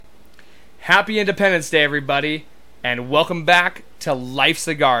Happy Independence Day, everybody, and welcome back to Life's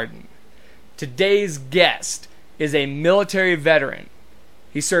a Garden. Today's guest is a military veteran.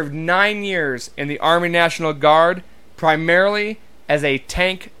 He served 9 years in the Army National Guard, primarily as a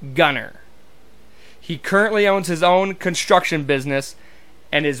tank gunner. He currently owns his own construction business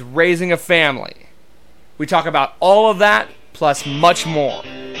and is raising a family. We talk about all of that, plus much more.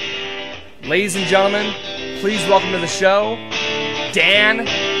 Ladies and gentlemen, please welcome to the show, Dan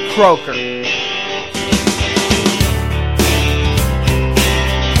Croker.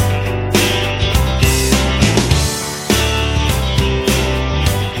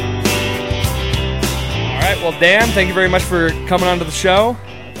 Well, Dan, thank you very much for coming onto the show.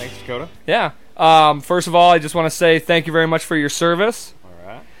 Thanks, Dakota. Yeah. First of all, I just want to say thank you very much for your service.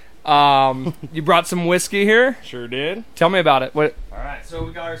 All right. You brought some whiskey here. Sure did. Tell me about it. What? All right. So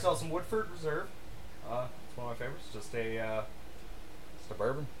we got ourselves some Woodford Reserve. It's one of my favorites. Just a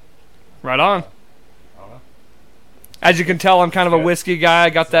bourbon. Right on. I don't know. As you can tell, I'm kind of a whiskey guy. I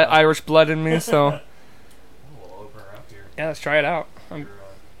got that Irish blood in me, so. We'll open her up here. Yeah, let's try it out. Started.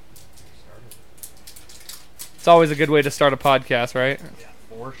 It's always a good way to start a podcast, right? Yeah,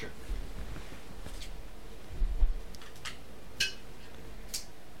 for sure.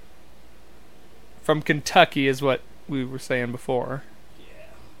 From Kentucky is what we were saying before. Yeah.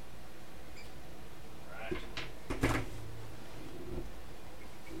 All right.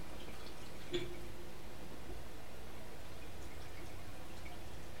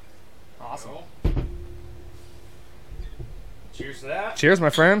 Awesome. Cheers to that. Cheers, my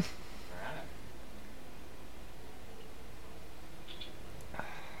friend.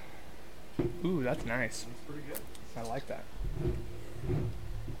 Ooh, that's nice. That's pretty good. I like that.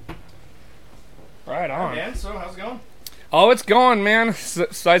 Right on. Man, so how's it going? Oh, it's going, man.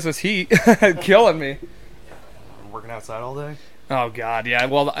 Besides this heat, killing me. I'm working outside all day. Oh God, yeah.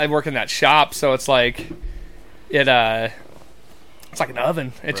 Well, I work in that shop, so it's like it's like an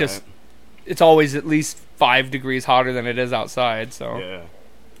oven. It just it's always at least 5 degrees hotter than it is outside. So Yeah.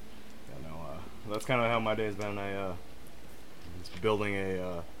 That's kind of how my day's been. I'm building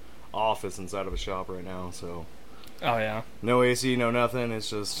a office inside of a shop right now, so oh yeah, no AC, no nothing. It's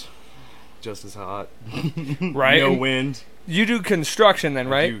just as hot. Right. No And wind. you do construction then,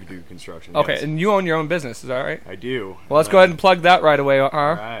 right? I do construction. Okay, yes. and you own your own business, is that right? I do. Well, let's go ahead and plug that right away, All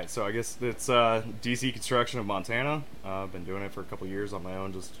right, so I guess it's DC Construction of Montana. I've been doing it for a couple years on my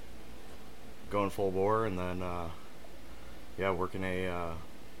own, just going full bore, and then working a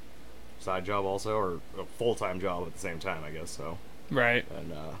side job also, or a full-time job at the same time, I guess. So Right.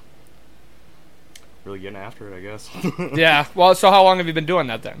 and really getting after it, I guess. Yeah. Well, so how long have you been doing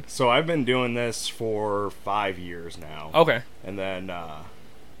that then? So I've been doing this for 5 years now. Okay. And then I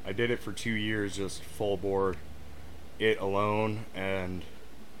did it for 2 years, just full bore it alone, and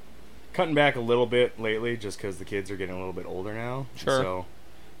cutting back a little bit lately just because the kids are getting a little bit older now. Sure. So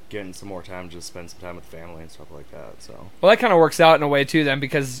getting some more time to just spend some time with family and stuff like that. So Well, that kind of works out in a way too then,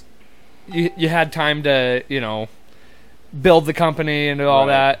 because you had time to, build the company and do all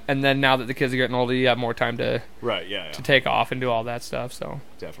that, and then now that the kids are getting older, you have more time to to take off and do all that stuff. So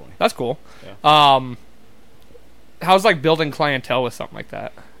definitely. that's cool. Yeah. How's like building clientele with something like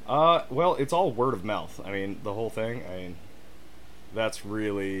that? Well, it's all word of mouth. I mean, the whole thing. I mean, that's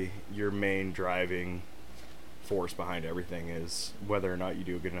really your main driving force behind everything, is whether or not you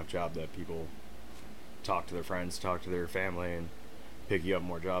do a good enough job that people talk to their friends, talk to their family, and pick you up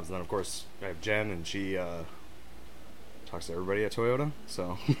more jobs. And then, of course, I have Jen, and she talks to everybody at Toyota.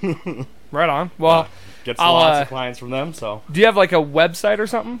 So Right on. Well, gets lots of clients from them. So do you have like a website or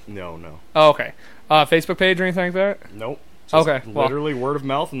something? no. Oh, okay. Facebook page or anything like that? Nope. Just Okay, well- literally word of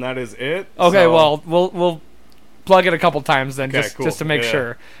mouth, and that is it. Okay, So- well, we'll plug it a couple times then, Okay, just cool. just to make Yeah.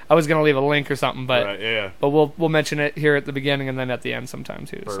 sure. I was gonna leave a link or something, but Right, yeah. but we'll mention it here at the beginning and then at the end sometime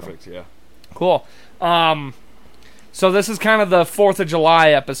too. so. Perfect, yeah. Cool. So this is kind of the 4th of July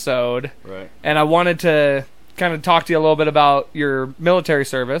episode, Right. and I wanted to kind of talk to you a little bit about your military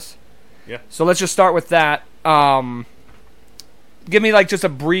service. Yeah. So let's just start with that. Give me like just a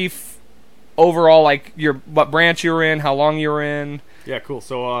brief overall, like what branch you were in, how long you were in. Yeah, cool.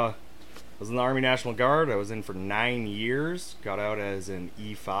 So, I was in the Army National Guard. I was in for 9 years. Got out as an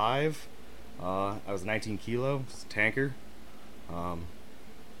E5. I was 19 kilo. I was a tanker.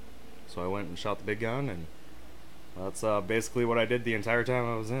 So I went and shot the big gun, and that's basically what I did the entire time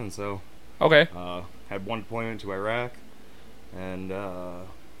I was in. So, Okay. had one deployment to Iraq, and other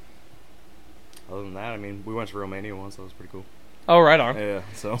than that, I mean, we went to Romania once. That was pretty cool. Oh, right on. Yeah.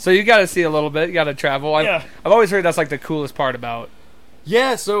 So you got to see a little bit. You got to travel. Yeah. I've always heard that's like the coolest part about.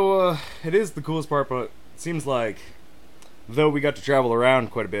 Yeah. So it is the coolest part, but it seems like though we got to travel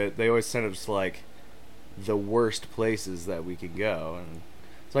around quite a bit, they always sent us to, like, the worst places that we could go. And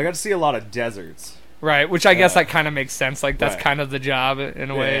so I got to see a lot of deserts. Right, which I guess that kind of makes sense. Like, that's Right. kind of the job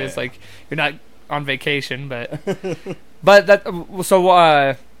in a way. Yeah. It's like, you're not on vacation, but... But that...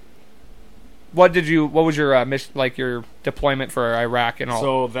 So, what was your mission, like, your deployment for Iraq and all?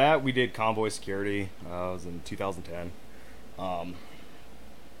 So that we did convoy security. It was in 2010.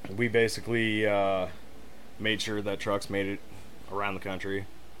 We basically made sure that trucks made it around the country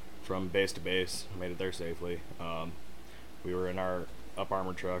from base to base, made it there safely. We were in our up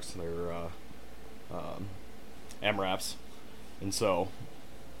armored trucks. They were MRAPs, and so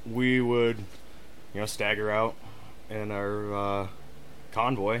we would, stagger out in our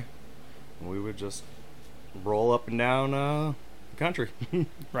convoy, and we would just roll up and down the country.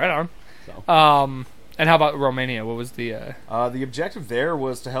 Right on. So. And how about Romania? What was the... The objective there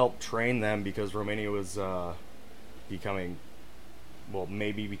was to help train them because Romania was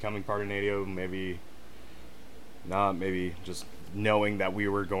maybe becoming part of NATO, maybe not, maybe just knowing that we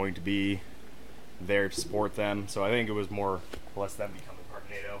were going to be there to support them. So I think it was more or less them becoming part of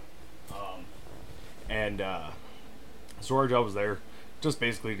NATO. So our job was there just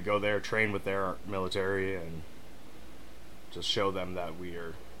basically to go there, train with their military, and just show them that we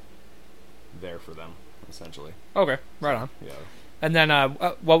are there for them, essentially. Okay, right on. Yeah. And then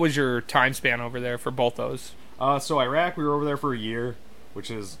what was your time span over there for both those? So Iraq, we were over there for a year, which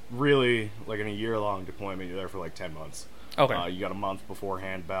is really like in a year-long deployment. You're there for like 10 months. Okay. You got a month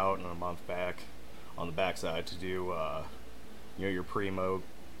beforehand bout and a month back on the backside to do, your pre-mob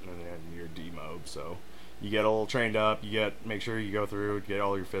and then your demob. So you get all trained up. Make sure you go through, get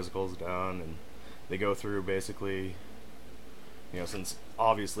all your physicals done, and they go through basically. Since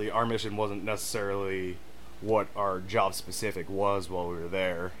obviously our mission wasn't necessarily what our job specific was while we were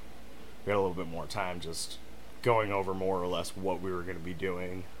there, we had a little bit more time just going over more or less what we were going to be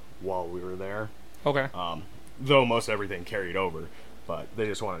doing while we were there. Okay. Though most everything carried over, but they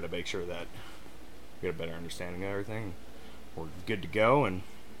just wanted to make sure that we had a better understanding of everything. We're good to go, and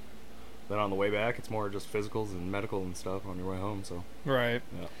then on the way back, it's more just physicals and medical and stuff on your way home. So Right.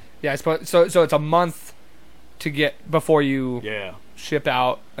 yeah, Yeah, I suppose, so it's a month to get before you yeah, ship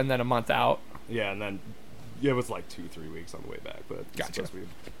out, and then a month out. yeah, and then it was like 2-3 weeks on the way back, but it's Gotcha. supposed to be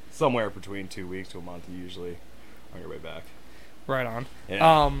somewhere between 2 weeks to a month usually on your way back. Right on.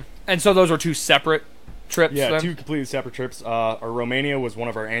 Yeah. And so those were two separate trips. Yeah, then? 2 completely separate trips. Our Romania was one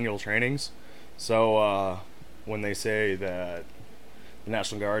of our annual trainings. So when they say that the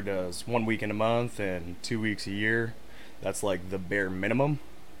National Guard does 1 week in a month and 2 weeks a year, that's like the bare minimum.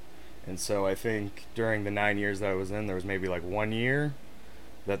 And so I think during the 9 years that I was in, there was maybe like 1 year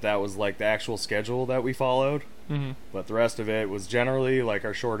that was like the actual schedule that we followed. Mm-hmm. But the rest of it was generally like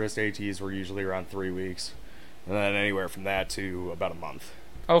our shortest ATs were usually around 3 weeks. And then anywhere from that to about a month.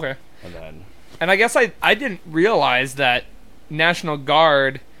 Okay. And then... And I guess I didn't realize that National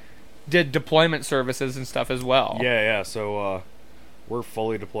Guard did deployment services and stuff as well. Yeah. So we're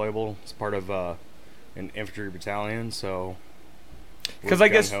fully deployable. It's part of an infantry battalion, so... Because I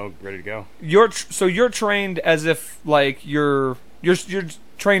guess gung-ho, ready to go. you're trained as if like you're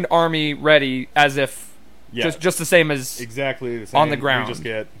trained Army ready as if Yeah, just the same as exactly the same. on the ground. We just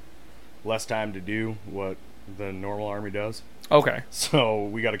get less time to do what the normal Army does. Okay. So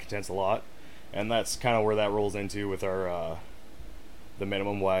we got to condense a lot, and that's kind of where that rolls into with our the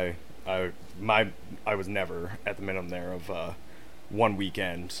minimum. Why I was never at the minimum there of 1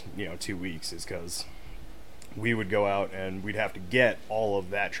 weekend, 2 weeks, is because we would go out and we'd have to get all of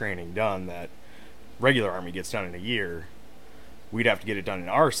that training done that regular Army gets done in a year. We'd have to get it done in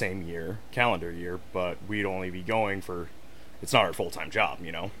our same year, calendar year, but we'd only be going for, it's not our full-time job,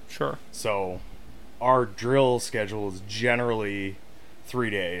 Sure. So our drill schedule is generally 3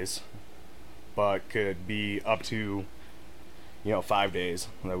 days, but could be up to, 5 days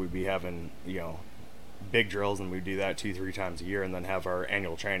that we'd be having, big drills, and we'd do that 2-3 times a year, and then have our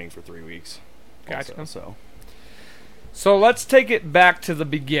annual training for 3 weeks. Gotcha. Also, So let's take it back to the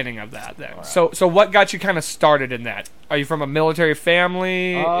beginning of that then. Right. So what got you kind of started in that? Are you from a military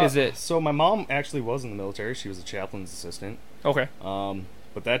family? Is it So my mom actually was in the military. She was a chaplain's assistant. okay?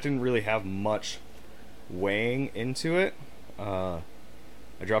 But that didn't really have much weighing into it. I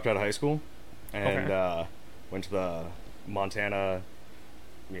dropped out of high school and went to the Montana,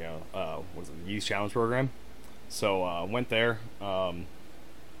 what is it, the Youth Challenge Program. So went there. While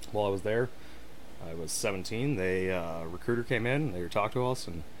I was there, I was 17. A recruiter came in. They talked to us,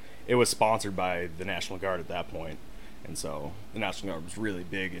 and it was sponsored by the National Guard at that point. And so the National Guard was really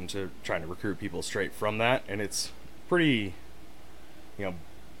big into trying to recruit people straight from that, and it's pretty,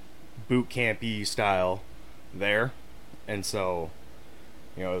 boot campy style there. And so,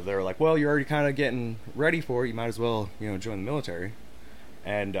 they were like, well, you're already kind of getting ready for it. You might as well, join the military.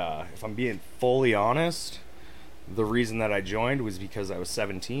 And if I'm being fully honest, the reason that I joined was because I was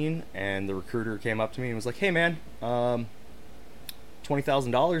 17, and the recruiter came up to me and was like, hey, man,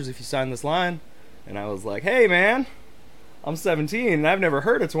 $20,000 if you sign this line. And I was like, hey, man, I'm 17, and I've never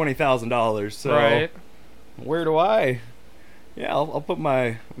heard of $20,000. So Right. where do I? Yeah, I'll put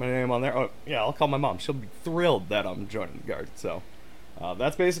my name on there. Oh, yeah, I'll call my mom. She'll be thrilled that I'm joining the Guard. So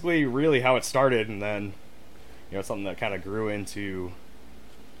that's basically really how it started, and then something that kind of grew into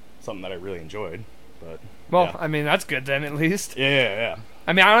something that I really enjoyed. But Well, yeah. I mean, that's good then, at least. Yeah.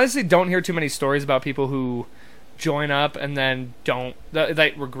 I mean, I honestly don't hear too many stories about people who join up and then don't,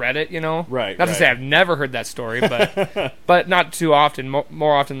 they regret it, Right, Not to right. say I've never heard that story, but but not too often.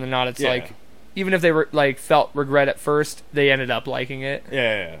 More often than not, it's Yeah. like, even if they were felt regret at first, they ended up liking it.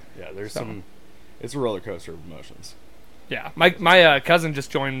 Yeah. There's So. it's a roller coaster of emotions. Yeah, my cousin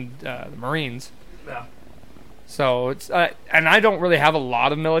just joined the Marines. Yeah. So it's and I don't really have a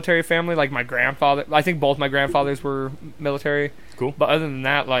lot of military family. Like my grandfather, I think both my grandfathers were military. It's cool. But other than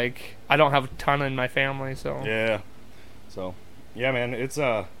that, I don't have a ton in my family. So Yeah. So, yeah, man, it's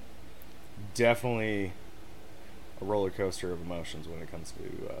definitely a roller coaster of emotions when it comes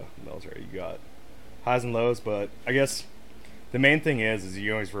to military. You got highs and lows, but I guess the main thing is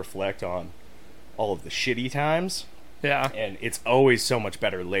you always reflect on all of the shitty times, yeah, and it's always so much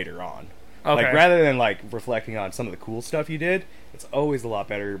better later on. okay. Like, rather than reflecting on some of the cool stuff you did, it's always a lot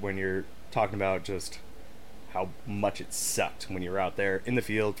better when you're talking about just how much it sucked when you were out there in the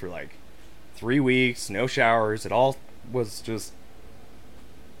field for 3 weeks, no showers. It all was just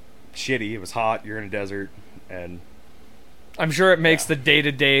shitty. It was hot. You're in a desert, and I'm sure it makes Yeah. the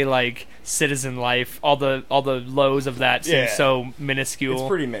day-to-day citizen life, all the lows of that seem Yeah. so minuscule. it's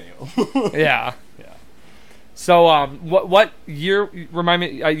pretty minimal. Yeah. Yeah. So what year? Remind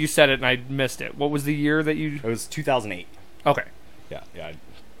me. You said it and I missed it. What was the year that you? It was 2008. Okay. Yeah. I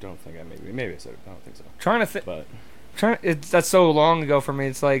don't think maybe I said it. I don't think so. Trying to think. But That's so long ago for me.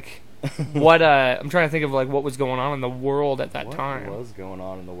 It's like what I'm trying to think of what was going on in the world at that what time, was going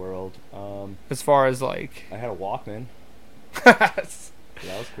on in the world? as far as I had a Walkman. That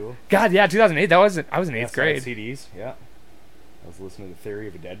was cool. God, yeah, 2008. I was in 8th Yeah, so I had grade. CDs, yeah. I was listening to Theory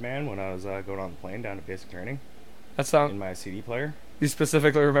of a Dead Man when I was going on the plane down to basic training That sound in my CD player. you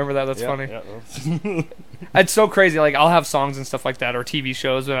specifically remember that? That's Yeah, funny. Yeah, It's so crazy. I'll have songs and stuff like that, or TV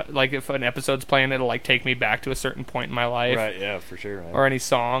shows. If an episode's playing, it'll take me back to a certain point in my life, right, yeah, for sure. Man. or any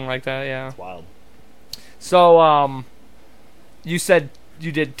song like that. Yeah. It's wild. So, you said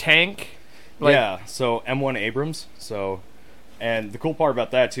you did tank. Yeah, so M1 Abrams. So, and the cool part about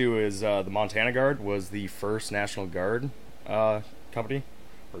that too is the Montana Guard was the first National Guard company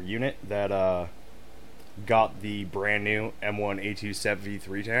or unit that got the brand new M1 A2 SEP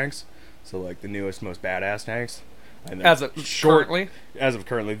V3 tanks. So the newest, most badass tanks. And then As of currently? as of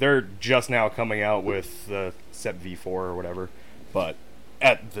currently, they're just now coming out with the SEP V4 or whatever. But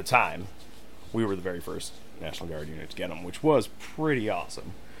at the time, we were the very first National Guard unit to get them, which was pretty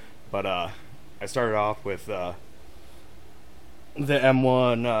awesome. But I started off with the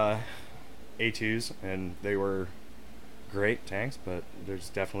M1 A2s, and they were great tanks, but there's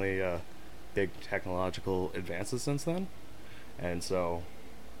definitely big technological advances since then. And so,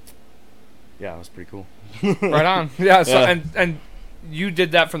 yeah, it was pretty cool. Right on. Yeah. So Yeah. and you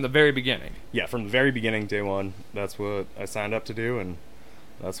did that from the very beginning. Yeah, from the very beginning, day one, that's what I signed up to do, and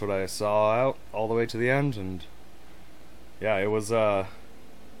that's what I saw out all the way to the end. And yeah, it was from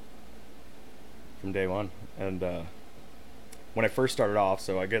day one. And when I first started off,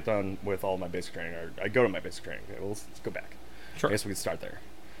 so I get done with all my basic training, or I go to my basic training. Okay, well, let's go back. Sure. I guess we can start there.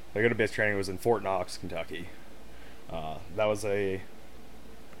 So I go to basic training. It was in Fort Knox, Kentucky. That was a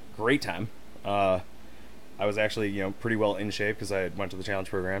great time. I was actually, pretty well in shape because I went to the challenge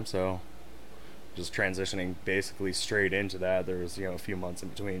program, so just transitioning basically straight into that. There was, a few months in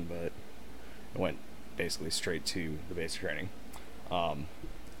between, but I went basically straight to the basic training.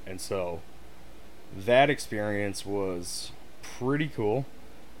 And so that experience was pretty cool.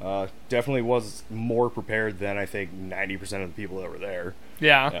 Definitely was more prepared than I think 90% of the people that were there.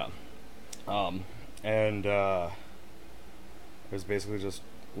 Yeah. Yeah. And it was basically just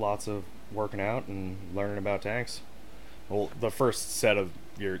lots of working out and learning about tanks. Well, the first set of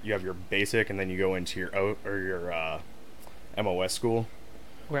you have your basic, and then you go into your MOS school.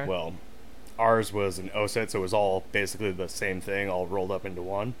 Okay. Well, ours was an OSET, so it was all basically the same thing, all rolled up into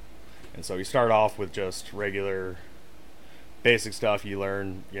one. And so you start off with just regular basic stuff. You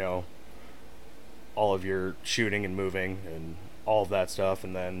learn, all of your shooting and moving and all of that stuff,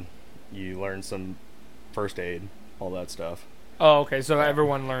 and then you learn some first aid, all that stuff. Oh, okay. So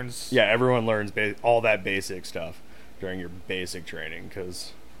everyone learns. Yeah, everyone learns all that basic stuff during your basic training,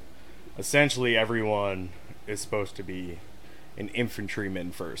 because essentially everyone is supposed to be an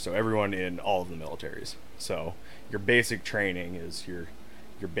infantryman first. So everyone in all of the militaries. So your basic training is your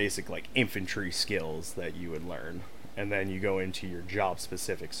basic like infantry skills that you would learn, and then you go into your job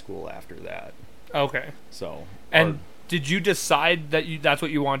specific school after that. Okay. So did you decide that that's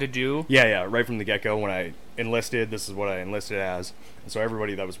what you wanted to do? Yeah, right from the get-go when I enlisted, this is what I enlisted as. And so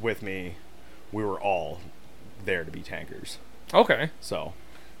everybody that was with me, we were all there to be tankers. Okay. So,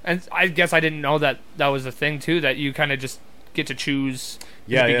 and I guess I didn't know that was a thing too, that you kind of just get to choose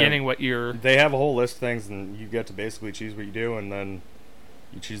in the beginning what you're... They have a whole list of things, and you get to basically choose what you do, and then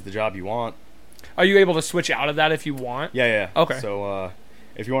you choose the job you want. Are you able to switch out of that if you want? Yeah. Okay. So,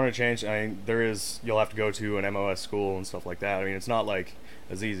 if you want to change, I mean, you'll have to go to an MOS school and stuff like that. I mean, it's not like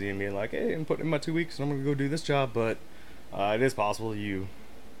as easy as being like, hey, I'm putting in my 2 weeks and I'm going to go do this job, but it is possible. There's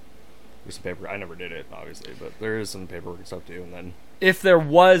some paper. I never did it, obviously, but there is some paperwork and stuff too. And then, if there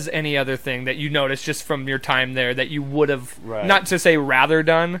was any other thing that you noticed just from your time there that you would have, not to say rather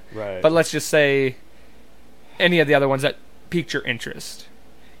done, but let's just say any of the other ones that piqued your interest.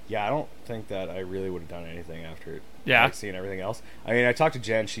 Yeah, I don't think that I really would have done anything after it. Yeah. Like seeing everything else. I mean, I talked to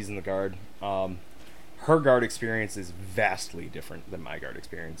Jen. She's in the Guard. Her Guard experience is vastly different than my Guard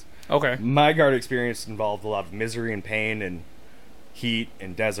experience. Okay. My Guard experience involved a lot of misery and pain and heat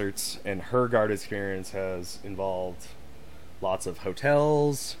and deserts, and her Guard experience has involved lots of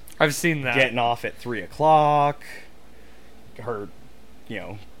hotels. I've seen that. Getting off at 3 o'clock. Her,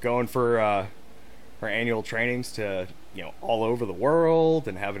 going for her annual trainings to, all over the world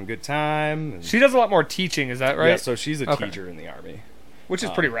and having a good time. And she does a lot more teaching, is that right? Yeah, so she's a teacher in the Army. Which is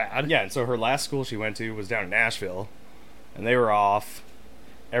pretty rad. Yeah, and so her last school she went to was down in Nashville, and they were off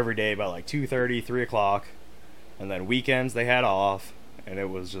every day by like 2:30, 3 o'clock, and then weekends they had off, and it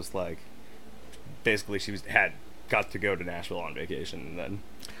was just like, basically she got to go to Nashville on vacation and then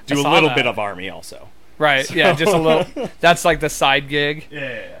do a little bit of Army also. Right, so. Yeah, just a little. That's like the side gig.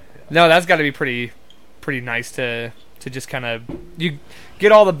 Yeah. No, that's got to be pretty nice to just kind of, you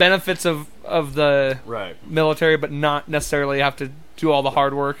get all the benefits of the military, but not necessarily have to do all the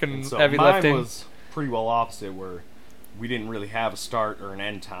hard work and so heavy lifting. Mine was pretty well opposite, where we didn't really have a start or an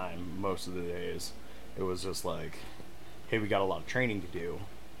end time most of the days. It was just like, hey, we got a lot of training to do.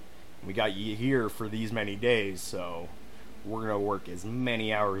 We got you here for these many days, so we're going to work as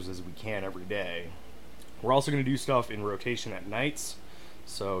many hours as we can every day. We're also going to do stuff in rotation at nights,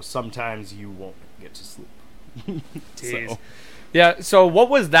 so sometimes you won't get to sleep. Jeez. So. Yeah, so what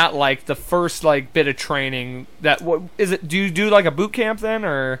was that like, the first like bit of training? What is it? Do you do like a boot camp then,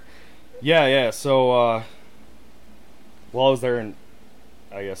 or? Yeah. So, while I was there, and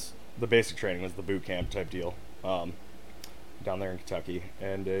I guess the basic training was the boot camp type deal, down there in Kentucky,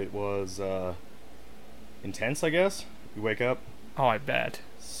 and it was intense. I guess you wake up. Oh, I bet.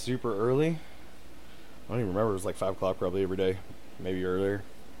 Super early. I don't even remember. It was like 5 o'clock probably every day, maybe earlier.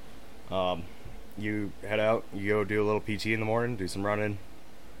 You head out, you go do a little PT in the morning, do some running,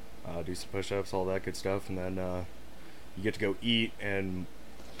 do some push-ups, all that good stuff, and then you get to go eat. And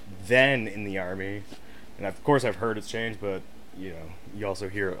then in the Army, and of course I've heard it's changed, but you also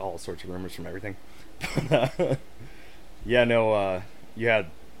hear all sorts of rumors from everything. You had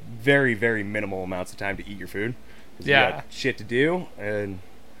very, very minimal amounts of time to eat your food. You had shit to do, and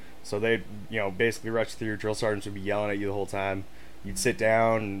so they basically rush through. Drill sergeants would be yelling at you the whole time. You'd sit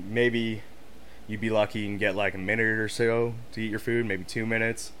down, maybe you'd be lucky and get like a minute or so to eat your food, maybe 2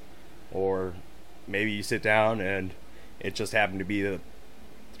 minutes, or maybe you sit down and it just happened to be that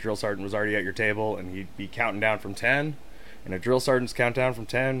the drill sergeant was already at your table and he'd be counting down from 10, and a drill sergeant's countdown from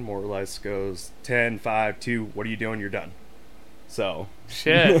 10 more or less goes 10, 5, 2, what are you doing? You're done. So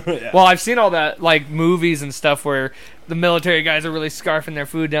shit. Yeah. Well, I've seen all that like movies and stuff where the military guys are really scarfing their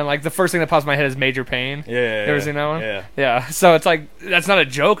food down. Like the first thing that pops in my head is Major Payne. Yeah. You ever seen that one? Yeah. So it's like, that's not a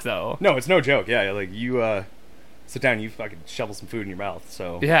joke though. No, it's no joke. Yeah, like you sit down, and you fucking shovel some food in your mouth.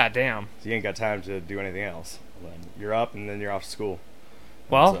 So yeah, damn. So you ain't got time to do anything else. Then you're up, and then you're off to school.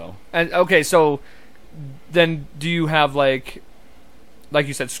 Well, and okay, so then do you have like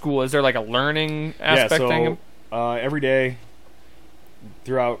you said, school? Is there like a learning aspect thing? Every day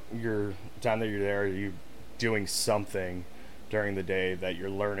throughout your time that you're there, you doing something during the day that you're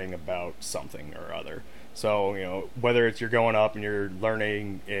learning about something or other. So, whether it's you're going up and you're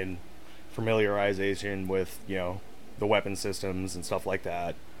learning in familiarization with, the weapon systems and stuff like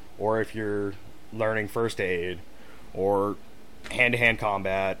that, or if you're learning first aid or hand-to-hand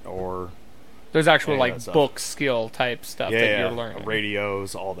combat, or there's actual like book skill type stuff that you're learning.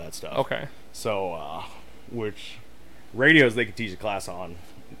 Radios, all that stuff. Okay. So, which radios they could teach a class on,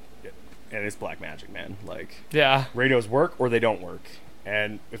 and it's black magic, man. Like, Yeah. radios work or they don't work,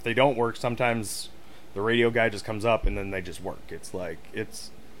 and if they don't work, sometimes the radio guy just comes up and then they just work. It's like,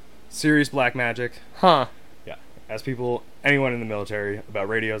 it's serious black magic. Huh. Yeah. Ask anyone in the military about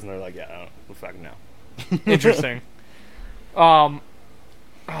radios, and they're like, yeah, I don't fucking know. Interesting. Oh,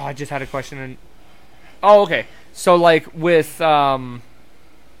 I just had a question. Oh, okay. So, like, with like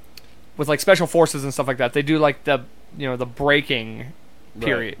special forces and stuff like that, they do like the breaking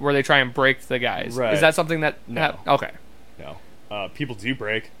period where they try and break the guys. Right. Is that something that? No. Okay. No. People do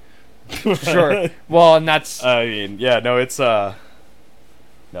break. Sure. Well, and that's. I mean, yeah, no, it's no,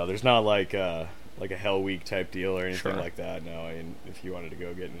 there's not like a Hell Week type deal or anything like that. No, I mean, if you wanted to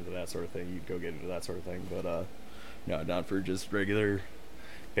go get into that sort of thing, you'd go get into that sort of thing. But no, not for just regular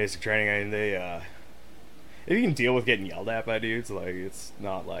basic training. I mean, they if you can deal with getting yelled at by dudes, like, it's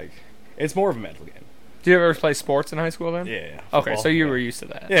not like, it's more of a mental game. Did you ever play sports in high school then? Yeah. Okay, so you were used to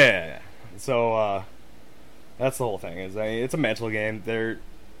that. Yeah. So that's the whole thing. Is it's a mental game. They're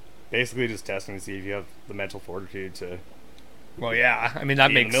basically just testing to see if you have the mental fortitude to. Well, yeah. I mean, that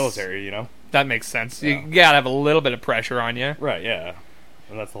be makes in the military, you know. That makes sense. Yeah. You gotta have a little bit of pressure on you. Right. Yeah.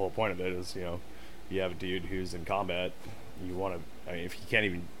 And that's the whole point of it. Is, you have a dude who's in combat. You want to. I mean, if you can't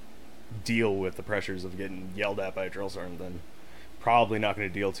even deal with the pressures of getting yelled at by a drill sergeant, then probably not going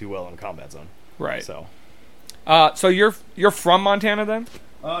to deal too well in a combat zone. Right. So. So you're from Montana then?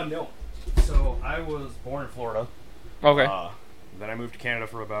 No. So I was born in Florida. Okay. Then I moved to Canada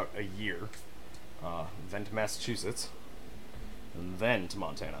for about a year. Then to Massachusetts. And then to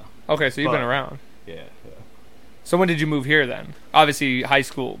Montana. Okay, so you've been around. Yeah. So when did you move here then? Obviously high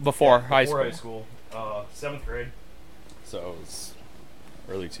school, before high school. Before high school. 7th grade. So it was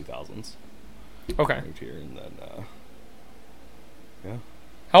early 2000s. Okay. I moved here and then, yeah.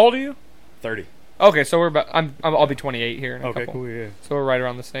 How old are you? 30. Okay, so we're about. I'll be 28 here in a Okay, couple. cool, yeah. So we're right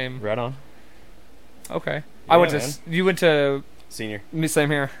around the same. Right on. Okay. Yeah, I went man. to. You went to. Senior. Me,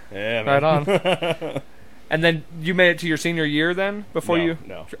 same here. Yeah, Right man. on. And then you made it to your senior year then before you.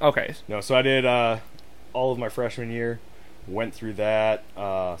 No. Okay. No, so I did all of my freshman year, went through that,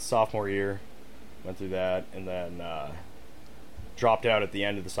 sophomore year, went through that, and then dropped out at the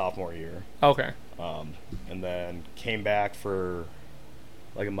end of the sophomore year. Okay. And then came back for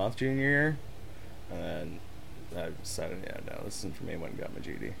like a month junior year, and then I decided, yeah, no, this isn't for me. Went and got my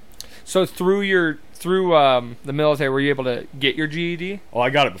GED. So through the military, were you able to get your GED? Oh, I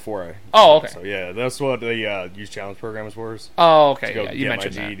got it before I. Oh, okay. So yeah, that's what the Youth Challenge program was for. Oh, okay. To go Yeah, you get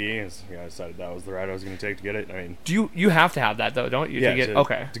mentioned my that. GED. I decided that was the route I was going to take to get it. I mean, Do you have to have that though, don't you? yeah, To get,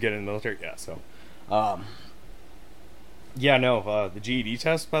 okay. to get in the military. Yeah, so, yeah, no, the GED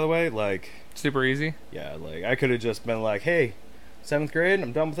test, by the way, like, Super easy. yeah, like I could have just been like, hey, 7th grade,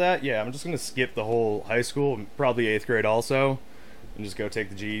 I'm done with that. Yeah, I'm just going to skip the whole high school, probably 8th grade also, and just go take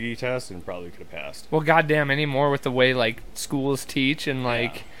the GED test, and probably could have passed. Well, goddamn, anymore with the way like schools teach and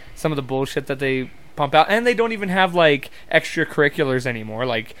like some of the bullshit that they pump out, and they don't even have like extracurriculars anymore,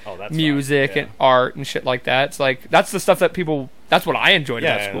 like That's music fine. Yeah. and art and shit like that. It's like that's the stuff that people. That's what I enjoyed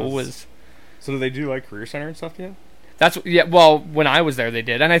Yeah, about school it's- was. So do they do like career center and stuff yet? That's yeah. Well, when I was there, they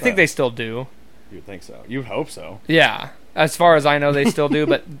did, and I think Right. they still do. You would think so. You would hope so. Yeah, as far as I know, they still do.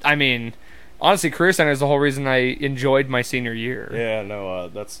 But I mean, honestly, career center is the whole reason I enjoyed my senior year. Yeah, no,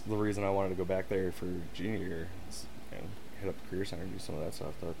 that's the reason I wanted to go back there for junior year. Hit up the career center and do some of that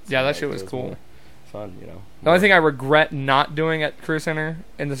stuff. Yeah, that shit was cool. more fun, you know. The only thing I regret not doing at career center,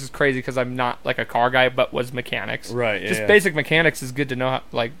 and this is crazy because I'm not like a car guy, but was mechanics. Right, Just yeah. basic mechanics is good to know. How,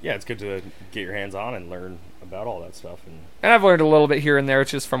 like, Yeah, it's good to get your hands on and learn about all that stuff. and I've learned a little bit here and there.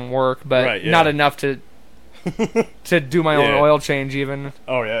 It's just from work, but Right, yeah. not enough to do my own Yeah. oil change. Even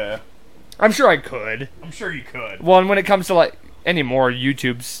Oh yeah. I'm sure I could. I'm sure you could. Well, and when it comes to like any more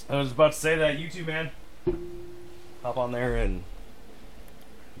YouTube's, I was about to say that YouTube man. Hop on there and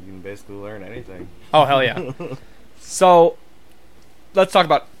you can basically learn anything. oh hell yeah. So let's talk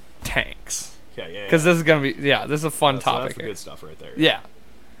about tanks. Yeah. Because this is gonna be this is a fun So topic. that's the here. good stuff right there. Yeah.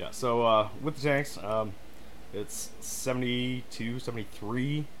 Yeah. So with the tanks, it's 72,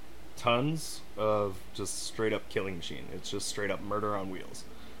 73 tons of just straight up killing machine. It's just straight up murder on wheels,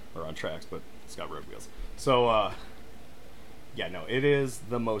 or on tracks, but it's got road wheels. So yeah, no, it is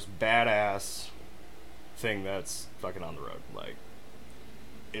the most badass thing that's fucking on the road. Like,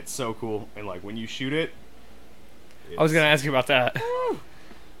 it's so cool, and like when you shoot it, I was gonna ask you about that.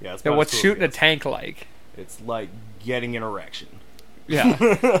 yeah, it's Yeah, about what's as cool shooting a as it tank like? gets. It's like getting an erection. Yeah.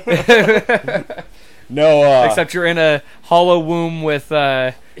 No, Except you're in a hollow womb with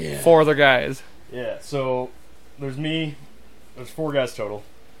 4 other guys. yeah, so there's me. There's 4 guys total.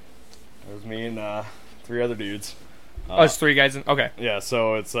 There's me and 3 other dudes. Oh, it's 3 guys in. Okay. Yeah,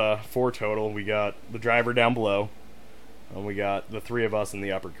 so it's 4 total. We got the driver down below, and we got the 3 of us in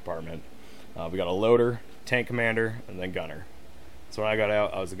the upper compartment. We got a loader, tank commander, and then gunner. So when I got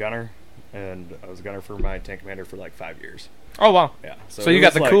out, I was a gunner, and I was a gunner for my tank commander for like 5 years. Oh wow. Yeah. So you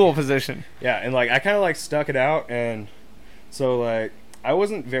got the cool position. Yeah, and like I kind of like stuck it out, and so like I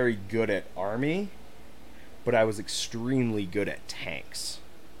wasn't very good at army, but I was extremely good at tanks.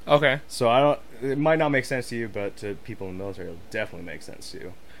 Okay. So I don't. It might not make sense to you, but to people in the military, it'll definitely make sense to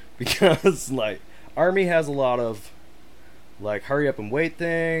you, because like army has a lot of like hurry up and wait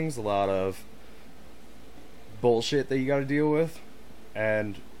things, a lot of bullshit that you got to deal with,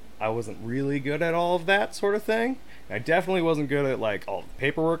 and I wasn't really good at all of that sort of thing. I definitely wasn't good at like all the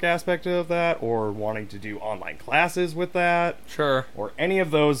paperwork aspect of that, or wanting to do online classes with that, Sure. or any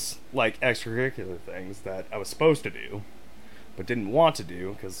of those like extracurricular things that I was supposed to do but didn't want to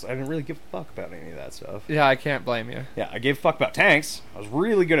do because I didn't really give a fuck about any of that stuff. Yeah, I can't blame you. Yeah, I gave a fuck about tanks. I was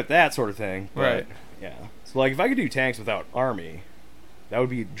really good at that sort of thing. But, Right. Yeah. So like if I could do tanks without army, that would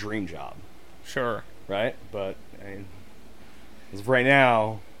be a dream job, Sure. right? But I mean, as of right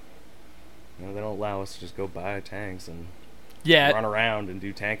now, you know, they don't allow us to just go buy tanks and Yeah. run around and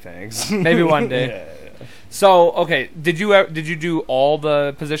do tank things. Maybe one day. Yeah. So okay, did you do all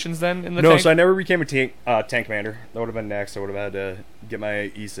the positions then in the No, tank? so I never became a tank commander. That would have been next. I would have had to get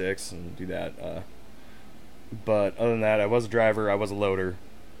my E6 and do that. But other than that, I was a driver, I was a loader,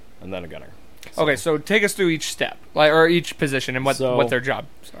 and then a gunner. Okay, so take us through each step, like or each position and what their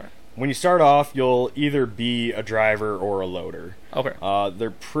jobs are. When you start off, you'll either be a driver or a loader. Okay.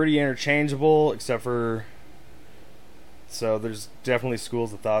 They're pretty interchangeable, except for... So there's definitely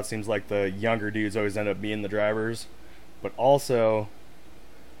schools of thought. Seems like the younger dudes always end up being the drivers. But also,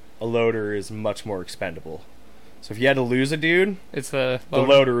 a loader is much more expendable. So if you had to lose a dude, It's the the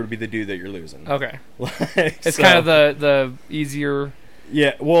loader would be the dude that you're losing. Okay. Like, It's so- kind of the easier.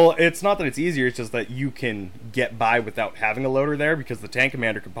 Yeah, well, it's not that it's easier, it's just that you can get by without having a loader there, because the tank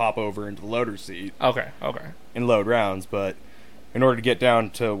commander can pop over into the loader seat Okay. and load rounds, but in order to get down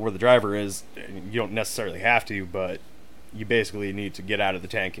to where the driver is, you don't necessarily have to, but you basically need to get out of the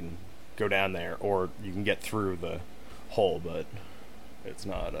tank and go down there, or you can get through the hole, but it's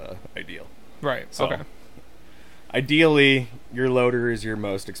not ideal. Right. So, Okay. Ideally, your loader is your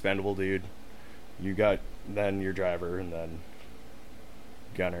most expendable dude. You got then your driver, and then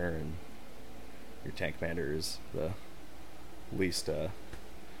gunner, and your tank commander is the least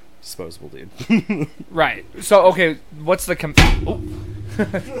disposable dude. Right. So okay, what's the oh.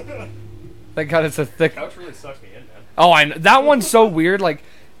 Thank God it's a thick. Couch really sucks me in, man. Oh, I know. That one's so weird. Like,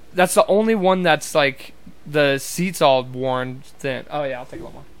 that's the only one that's like the seats all worn thin. Oh yeah, I'll take a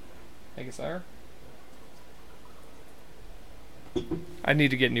little more. Thank you, sir. I need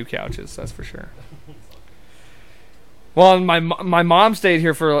to get new couches. That's for sure. Well, and my mom stayed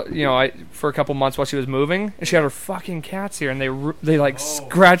here for for a couple months while she was moving, and she had her fucking cats here, and they like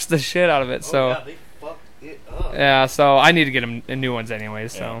scratched the shit out of it. So yeah, they fucked it up. yeah, so I need to get them new ones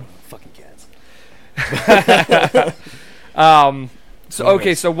anyways. So Fucking cats. so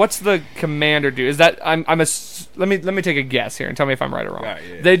okay, so what's the commander do? Is that let me take a guess here and tell me if I'm right or wrong. Right,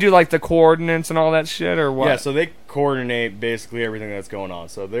 yeah. They do like the coordinates and all that shit, or what? Yeah, so they coordinate basically everything that's going on.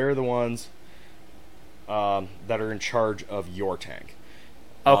 So they're the ones that are in charge of your tank.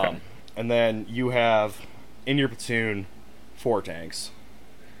 Okay. And then you have in your platoon 4 tanks,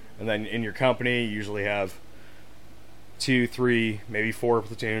 and then in your company you usually have 2, 3, maybe 4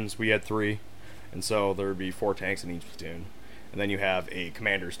 platoons. We had 3, and so there would be 4 tanks in each platoon. And then you have a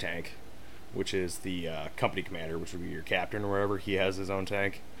commander's tank, which is the company commander, which would be your captain or whatever. He has his own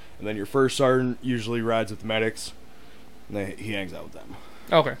tank. And then your first sergeant usually rides with the medics, and he hangs out with them.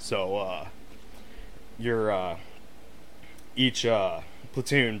 Okay. So your each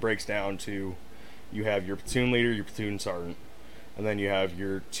platoon breaks down to, you have your platoon leader, your platoon sergeant, and then you have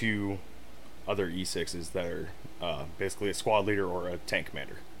your 2 other E6s that are basically a squad leader or a tank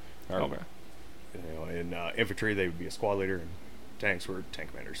commander. Okay. In infantry, they would be a squad leader, and tanks were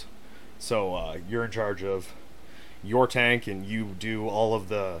tank commanders. So you're in charge of your tank, and you do all of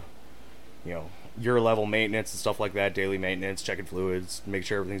the, your level maintenance and stuff like that, daily maintenance, checking fluids, make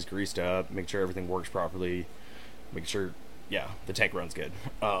sure everything's greased up, make sure everything works properly, make sure, the tank runs good.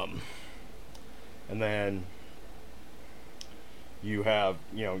 And then you have,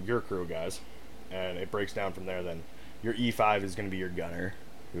 your crew guys, and it breaks down from there. Then your E5 is going to be your gunner,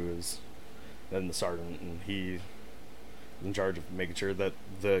 who is then the sergeant, and he's in charge of making sure that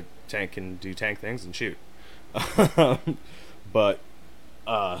the tank can do tank things and shoot. But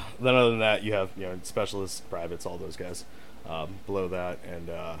then other than that, you have specialists, privates, all those guys below that, and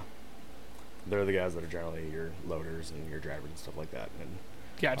they're the guys that are generally your loaders and your drivers and stuff like that. And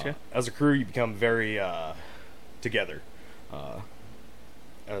Gotcha. as a crew, you become very together,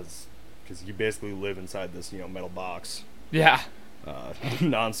 as because you basically live inside this metal box Yeah.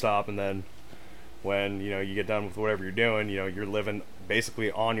 nonstop, and then when you get done with whatever you're doing, you're living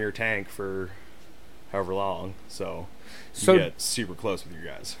basically on your tank for however long. So you get super close with your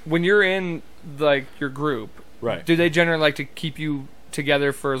guys. When you're in like your group, Right. do they generally like to keep you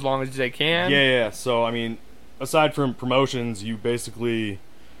together for as long as they can? Yeah. So I mean, aside from promotions, you basically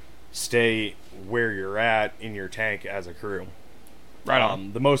stay where you're at in your tank as a crew. Right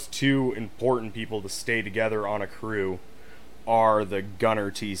on. The most two important people to stay together on a crew are the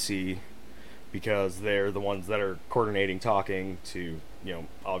gunner TC, because they're the ones that are coordinating, talking to,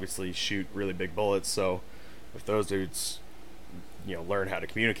 obviously shoot really big bullets. So if those dudes, learn how to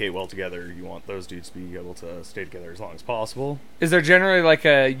communicate well together, you want those dudes to be able to stay together as long as possible. Is there generally like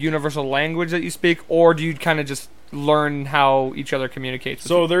a universal language that you speak, or do you kind of just learn how each other communicates?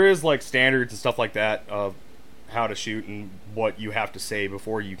 So there is like standards and stuff like that of how to shoot and what you have to say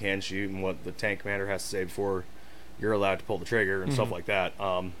before you can shoot, and what the tank commander has to say before you're allowed to pull the trigger and stuff like that.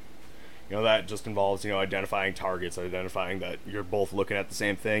 That just involves, identifying targets, identifying that you're both looking at the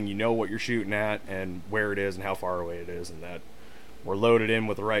same thing, what you're shooting at and where it is and how far away it is, and that we're loaded in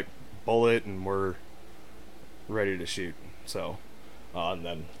with the right bullet and we're ready to shoot. So, and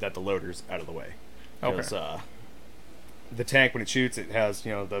then that the loader's out of the way. Because, the tank, when it shoots, it has,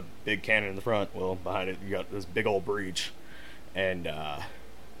 the big cannon in the front. Well, behind it, you got this big old breech. And,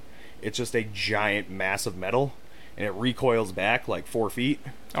 it's just a giant mass of metal, and it recoils back like 4 feet,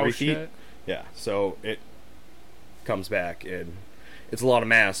 3 feet. Shit. Yeah, so it comes back, and it's a lot of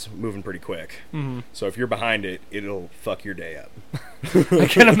mass moving pretty quick. Mm-hmm. So if you're behind it, it'll fuck your day up. I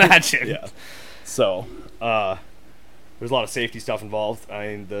can imagine. Yeah. So, there's a lot of safety stuff involved. I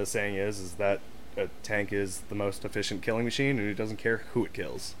mean, the saying is that a tank is the most efficient killing machine, and it doesn't care who it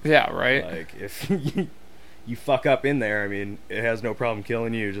kills. Yeah, right. Like, if you fuck up in there, I mean, it has no problem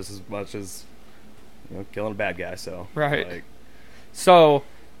killing you just as much as killing a bad guy. So right. Like, so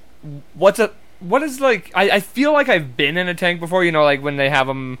what is like? I feel like I've been in a tank before. Like when they have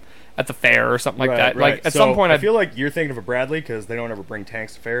them at the fair or something like that. Right. Like at some point, I feel like you're thinking of a Bradley because they don't ever bring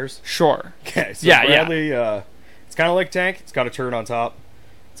tanks to fairs. Sure. Okay. So Yeah. Bradley, it's kind of like a tank. It's got a turret on top.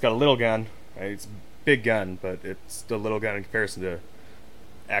 It's got a little gun. It's a big gun, but it's still a little gun in comparison to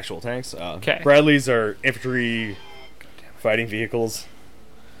actual tanks. Okay. Bradleys are infantry fighting vehicles.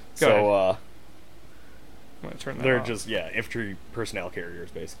 I'm gonna turn that they're off. just infantry personnel carriers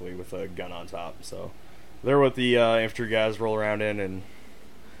basically with a gun on top. So they're what the infantry guys roll around in, and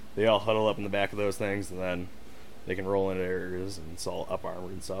they all huddle up in the back of those things, and then they can roll into areas, and it's all up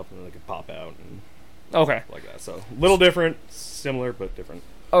armored and stuff, and then they can pop out and Okay. like that. So a little different, similar but different.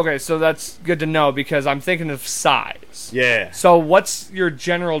 Okay, so that's good to know because I'm thinking of size. Yeah. So what's your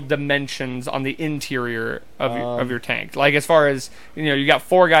general dimensions on the interior of your tank? Like as far as, you got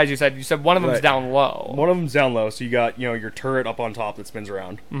 4 guys, you said one of them's Right. down low. One of them's down low, so you got, your turret up on top that spins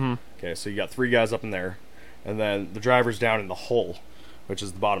around. Mm-hmm. Okay, so you got 3 guys up in there, and then the driver's down in the hull, which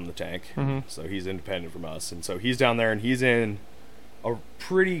is the bottom of the tank. Mm-hmm. So he's independent from us, and so he's down there, and he's in a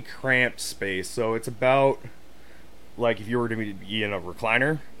pretty cramped space. So it's about like if you were to be in a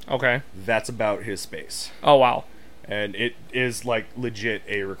recliner, Okay. that's about his space. Oh, wow. And it is like legit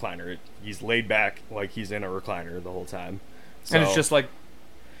a recliner. He's laid back like he's in a recliner the whole time. So, And it's just like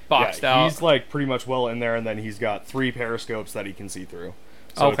boxed out. He's like pretty much well in there, and then he's got 3 periscopes that he can see through.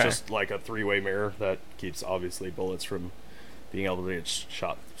 So Okay. it's just like a 3-way mirror that keeps obviously bullets from being able to get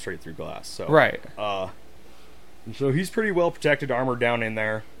shot straight through glass. So Right. So he's pretty well protected, armored down in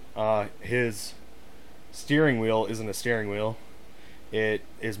there. His steering wheel isn't a steering wheel. It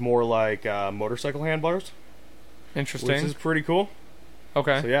is more like motorcycle handlebars, Interesting. which is pretty cool.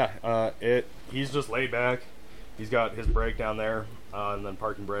 Okay. So yeah, he's just laid back. He's got his brake down there, and then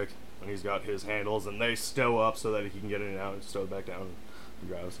parking brake, and he's got his handles, and they stow up so that he can get in and out and stow it back down and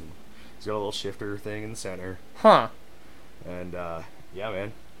drives. And he's got a little shifter thing in the center. Huh. And yeah,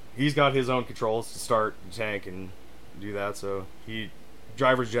 man, he's got his own controls to start the tank and do that. So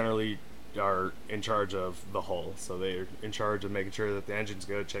drivers generally are in charge of the hull, so they're in charge of making sure that the engine's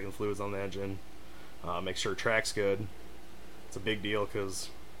good, checking fluids on the engine, make sure track's good. It's a big deal because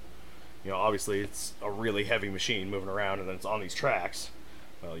obviously it's a really heavy machine moving around, and then it's on these tracks.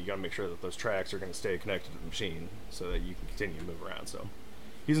 Well, you got to make sure that those tracks are going to stay connected to the machine so that you can continue to move around. So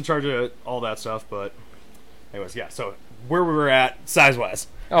he's in charge of all that stuff. But anyways, yeah. So where we were at size wise.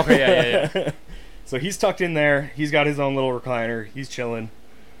 Okay. Yeah. So he's tucked in there. He's got his own little recliner. He's chilling.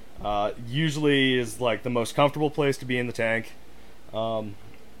 Usually is like the most comfortable place to be in the tank.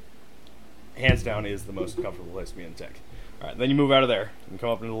 hands down is the most comfortable place to be in the tank. All right, then you move out of there and come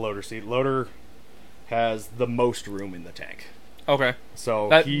up into the loader seat. Loader has the most room in the tank. Okay. So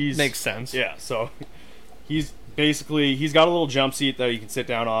That he's makes sense. Yeah, so he's got a little jump seat that you can sit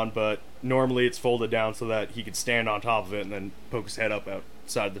down on, but normally it's folded down so that he can stand on top of it and then poke his head up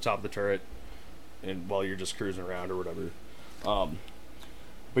outside the top of the turret, and while you're just cruising around or whatever.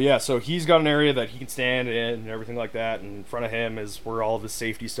 But yeah, so he's got an area that he can stand in and everything like that, and in front of him is where all of his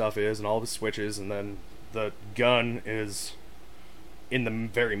safety stuff is and all of his switches, and then the gun is in the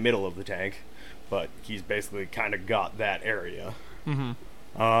very middle of the tank, but he's basically kind of got that area. Mm-hmm.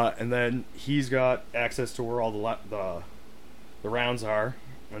 And then he's got access to where all the rounds are,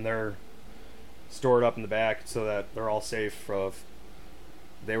 and they're stored up in the back so that they're all safe. If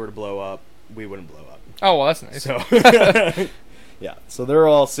they were to blow up, we wouldn't blow up. Oh, well, that's nice. So, yeah, so they're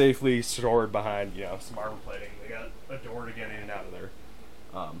all safely stored behind, some armor plating. They got a door to get in and out of there.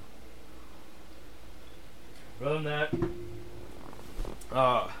 Other than that,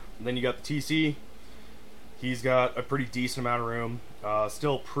 then you got the TC. He's got a pretty decent amount of room.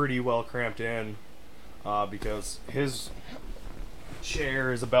 Still pretty well cramped in, because his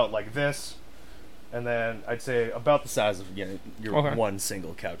chair is about like this, and then I'd say about the size of your one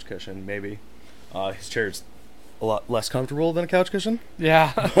single couch cushion, maybe. His chair's a lot less comfortable than a couch cushion.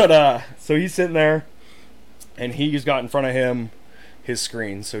 Yeah. But so he's sitting there, and he's got in front of him his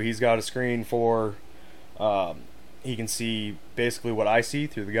screen. So he's got a screen for he can see basically what I see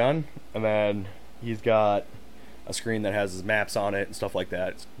through the gun, and then he's got a screen that has his maps on it and stuff like that.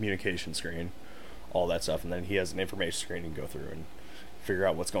 It's a communication screen, all that stuff, and then he has an information screen you can go through and figure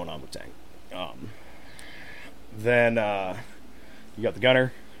out what's going on with the tank. Then you got the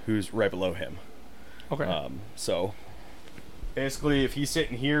gunner, who's right below him. Okay. So basically, if he's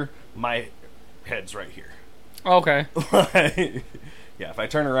sitting here, my head's right here. Okay. Yeah, if I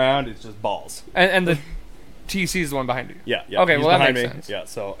turn around, it's just balls. And the TC is the one behind you. Yeah. Okay, he's well, that behind makes me. sense. Yeah,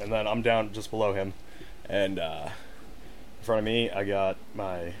 so, and then I'm down just below him. And in front of me, I got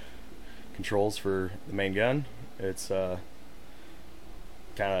my controls for the main gun. It's kind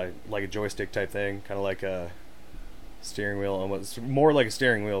of like a joystick type thing, kind of like a steering wheel. Almost more like a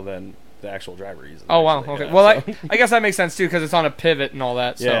steering wheel than the actual driver uses. Oh, wow. Actually. Okay. Yeah, Well, so. I guess that makes sense, too, because it's on a pivot and all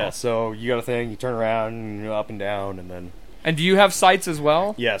that. So. Yeah, so you got a thing, you turn around, and up and down, and then... And do you have sights as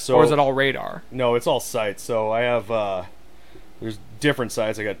well? Yeah, so... Or is it all radar? No, it's all sights. So I have... there's different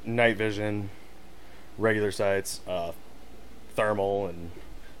sights. I got night vision, regular sights, thermal, and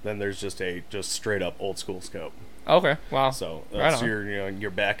then there's just straight up old school scope. Okay, wow. So Right that's on.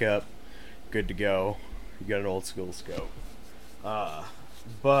 your backup, good to go. You got an old school scope.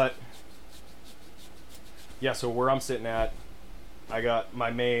 But yeah, so where I'm sitting at, I got my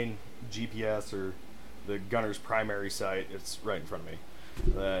main GPS, or the gunner's primary sight. It's right in front of me.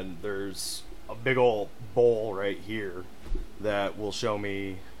 Then there's a big old bowl right here that will show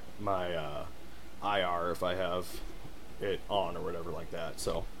me my IR if I have it on or whatever like that.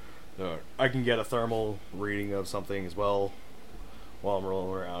 So I can get a thermal reading of something as well while I'm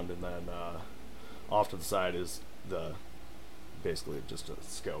rolling around, and then off to the side is basically just a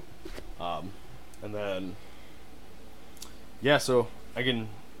scope. And then yeah, so I can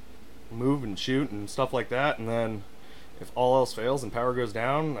move and shoot and stuff like that, and then if all else fails and power goes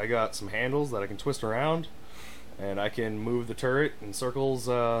down, I got some handles that I can twist around, and I can move the turret in circles.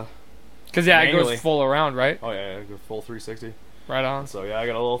 Because, yeah, it manually. goes full around, right? Oh yeah, I go full 360. Right on. So yeah, I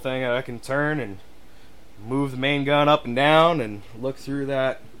got a little thing that I can turn and move the main gun up and down and look through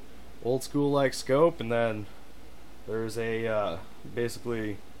that old school like scope, and then there's a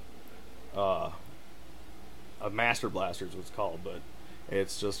basically a master blaster is what it's called, but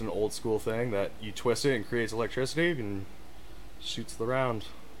it's just an old school thing that you twist it and creates electricity and shoots the round.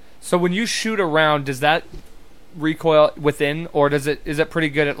 So when you shoot a round, does that recoil within, or is it pretty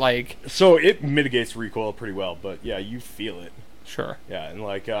good at, like... So it mitigates recoil pretty well, but yeah, you feel it. Sure. Yeah, and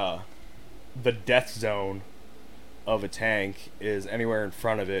like the death zone of a tank is anywhere in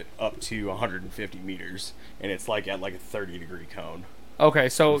front of it up to 150 meters, and it's like at like a 30-degree cone. Okay,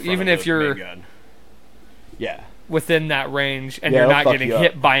 so in front even of if the you're main gun. Yeah. within that range and Yeah, you're it'll not fuck getting you up.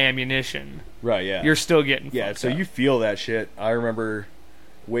 hit by ammunition, Right, yeah. you're still getting Yeah, fucked so up. you feel that shit. I remember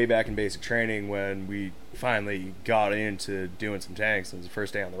way back in basic training when we finally got into doing some tanks. It was the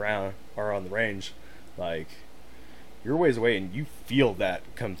first day on the round or on the range. Like, you're ways away and you feel that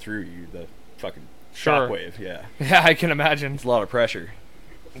come through you, the fucking Sure. shockwave. Yeah, Yeah, I can imagine. it's a lot of pressure.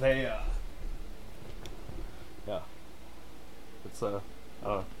 They yeah, it's yeah.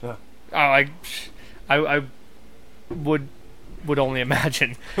 Oh, I would only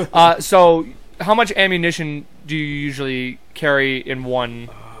imagine. So how much ammunition do you usually carry in one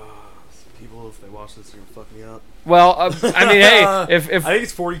people, if they watch this, are gonna fuck me up. Well, I mean, hey, if I think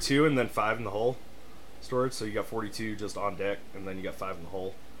it's 42 and then 5 in the hull storage. So you got 42 just on deck, and then you got 5 in the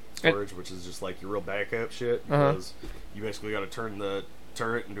hull storage, which is just like your real backup shit. Because you basically got to turn the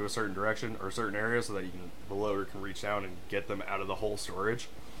turret into a certain direction or a certain area so that the loader can reach down and get them out of the hull storage.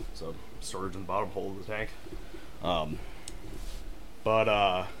 So storage in the bottom hole of the tank.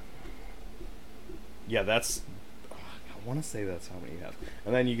 Yeah, that's. I want to say that's how many you have.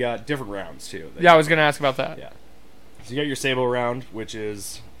 And then you got different rounds too. Yeah, I was gonna ask about that. Yeah. So you got your Sable round, which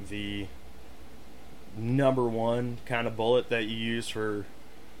is the number one kind of bullet that you use for,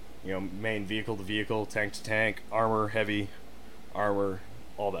 main vehicle to vehicle, tank to tank, armor, heavy armor,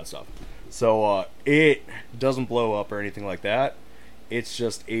 all that stuff. So it doesn't blow up or anything like that. It's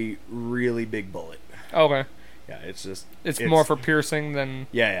just a really big bullet. Okay. Yeah, it's more for piercing than...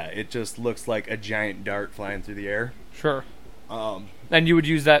 Yeah, it just looks like a giant dart flying through the air. Sure. And you would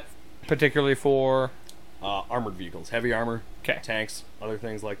use that particularly for... armored vehicles, heavy armor, 'Kay. Tanks, other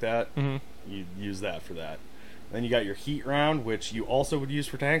things like that. Mm-hmm. You use that for that. Then you got your heat round, which you also would use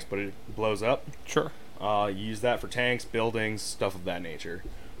for tanks, but it blows up. Sure. You use that for tanks, buildings, stuff of that nature.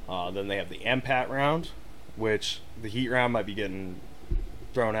 Then they have the MPAT round, which the heat round might be getting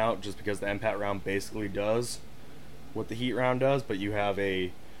thrown out just because the MPAT round basically does what the heat round does, but you have a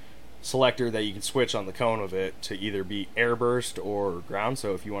selector that you can switch on the cone of it to either be airburst or ground.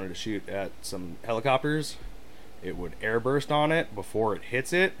 So if you wanted to shoot at some helicopters, it would airburst on it before it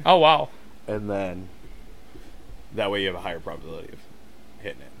hits it. Oh, wow. And then that way you have a higher probability of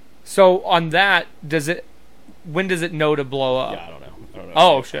hitting it. So on that, when does it know to blow up? Yeah, I don't know.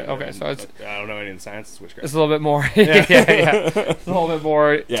 Oh, shit. Okay, so it's... I don't know any of the science of switchcraft. It's a little bit more... yeah. It's a little bit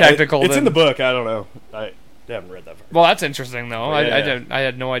more technical. It's in the book. I don't know. I haven't read that far. Well, that's interesting, though. Yeah, I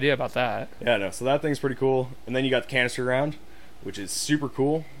had no idea about that. Yeah, no. So that thing's pretty cool. And then you got the canister round, which is super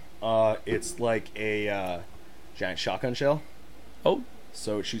cool. It's like a giant shotgun shell. Oh.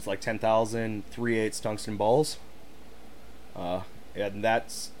 So it shoots like 10,000 3/8 tungsten balls. And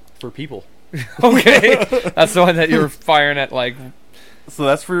that's for people. Okay. That's the one that you're firing at, like... So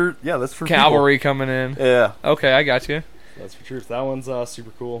that's for cavalry people coming in. Yeah. Okay, I got you. That's for troops. That one's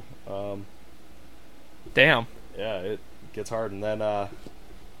super cool. Damn. Yeah, it gets hard. And then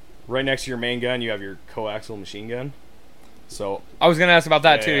right next to your main gun, you have your coaxial machine gun. So I was gonna ask about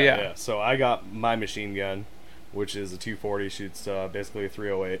that too. Yeah. So I got my machine gun, which is a 240, shoots basically a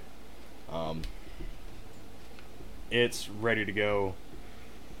 308. It's ready to go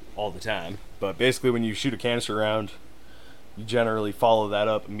all the time. But basically, when you shoot a canister round, you generally follow that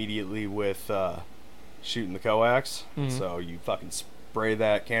up immediately with shooting the coax. Mm-hmm. So you fucking spray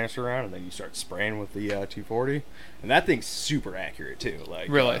that canister round, and then you start spraying with the 240, and that thing's super accurate too. Like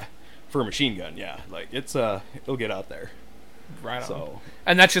really, for a machine gun, yeah. Like it'll get out there. Right on. So,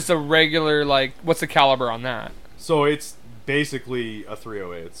 and that's just a regular, like, what's the caliber on that? So it's basically a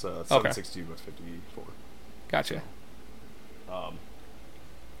 308. It's 7.62 with 54. Gotcha.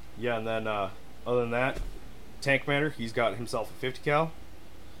 Yeah, and then other than that, tank commander, he's got himself a 50 cal.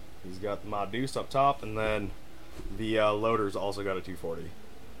 He's got the Mod Deuce up top, and then the loader's also got a 240.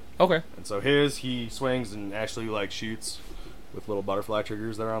 Okay. And so he swings and actually like shoots with little butterfly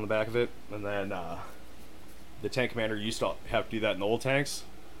triggers that are on the back of it. And then the tank commander used to have to do that in the old tanks,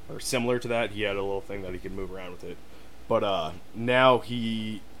 or similar to that. He had a little thing that he could move around with it. But now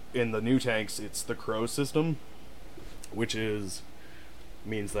in the new tanks, it's the Crow system, which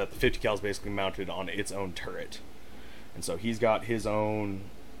means that the 50 cal is basically mounted on its own turret. And so he's got his own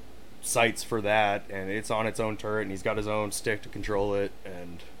sights for that, and it's on its own turret, and he's got his own stick to control it,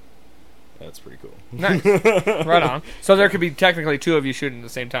 and that's pretty cool. Nice. Right on. So there could be technically two of you shooting at the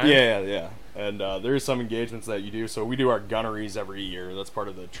same time? Yeah. And there's some engagements that you do. So we do our gunneries every year. That's part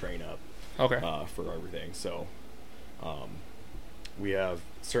of the train up. Okay. For everything. So we have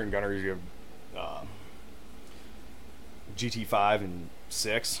certain gunneries. We have GT5 and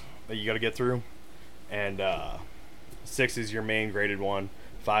 6 that you got to get through, and 6 is your main graded one.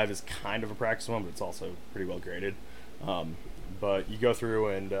 5 is kind of a practice one, but it's also pretty well graded. But you go through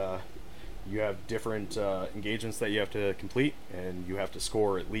and you have different engagements that you have to complete, and you have to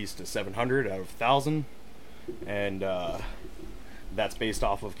score at least a 700 out of 1,000, and that's based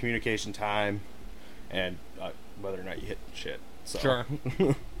off of communication time and whether or not you hit shit. So. Sure.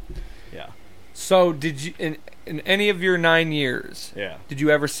 Yeah. So did you in any of your 9 years? Yeah. Did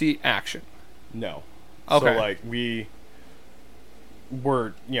you ever see action? No. Okay. So like we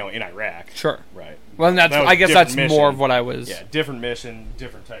were, in Iraq. Sure. Right. Well, I guess that's mission. more of what I was. Yeah, different mission,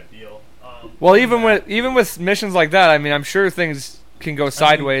 different type deal. Well, even with missions like that, I mean, I'm sure things can go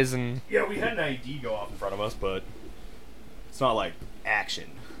sideways and. Yeah, we had an IED go off in front of us, but it's not like action.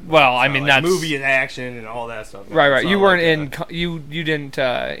 Well, I So, mean, like, that's movie and action and all that stuff. right. It's You not weren't like, in. You didn't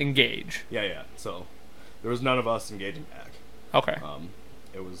engage. Yeah. So there was none of us engaging back. Okay.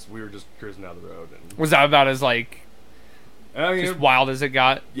 It was we were just cruising down the road, and Was that about as like I mean, just wild as it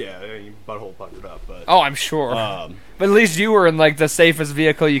got? yeah, I mean, butthole puckered up, but Oh, I'm sure. But at least you were in like the safest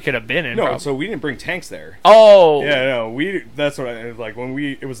vehicle you could have been in. no. probably. So we didn't bring tanks there. Oh. Yeah, no, we. That's what I like when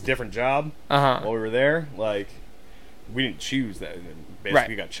it was a different job. Uh-huh. While we were there, like we didn't choose that.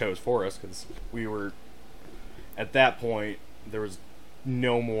 Basically, Right. got chose for us because we were at that point. There was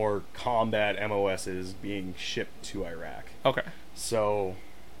no more combat MOSs being shipped to Iraq. Okay. So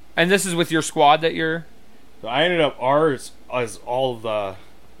And this is with your squad that you're. I ended up ours as all of the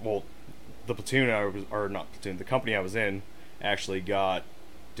the platoon I was, or not platoon, the company I was in actually got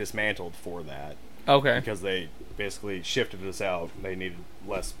dismantled for that. Okay. Because they basically shifted us out. They needed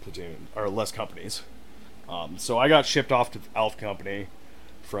less platoon or less companies. So I got shipped off to Alf Company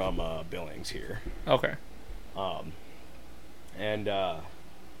from Billings here. Okay. And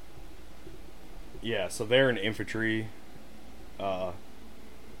yeah, so they're an infantry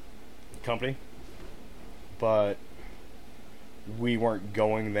company, but we weren't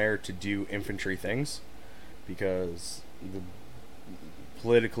going there to do infantry things because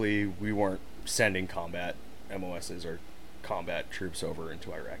politically we weren't sending combat MOSs or combat troops over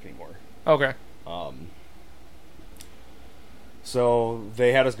into Iraq anymore. Okay. So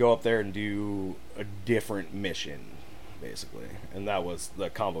they had us go up there and do a different mission, basically, and that was the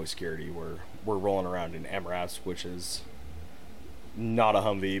convoy security. Where we're rolling around in MRAPs, which is not a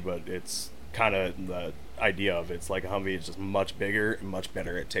Humvee, but it's kind of the idea of it's like a Humvee. It's just much bigger and much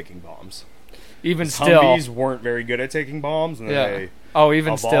better at taking bombs. Even still. Humvees weren't very good at taking bombs, and then Yeah. they Oh,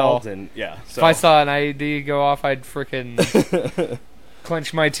 even still. evolved, and yeah. So If I saw an IED go off, I'd freaking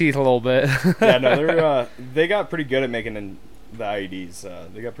clench my teeth a little bit. yeah, no, they got pretty good at making the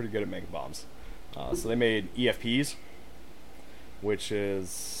IEDs. They got pretty good at making bombs. So they made EFPs, which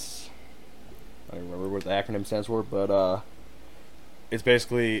is I don't remember what the acronym stands for, but it's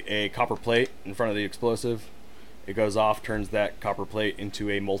basically a copper plate in front of the explosive. It goes off, turns that copper plate into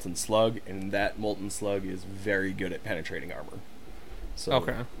a molten slug, and that molten slug is very good at penetrating armor. So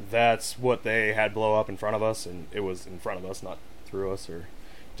Okay. that's what they had blow up in front of us, and it was in front of us, not through us, or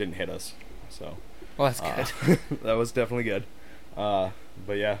didn't hit us. So Well, that's good. that was definitely good. But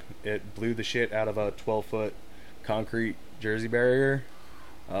yeah, it blew the shit out of a 12-foot concrete Jersey barrier.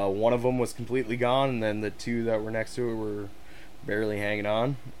 One of them was completely gone, and then the two that were next to it were barely hanging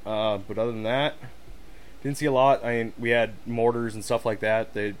on. But other than that, didn't see a lot. I mean, we had mortars and stuff like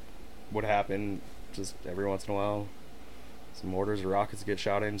that. They would happen just every once in a while. Some mortars or rockets get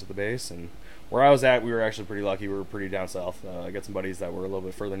shot into the base, and where I was at, we were actually pretty lucky. We were pretty down south. I got some buddies that were a little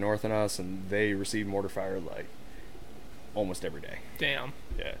bit further north than us, and they received mortar fire like almost every day. Damn.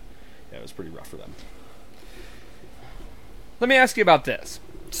 Yeah, it was pretty rough for them. Let me ask you about this.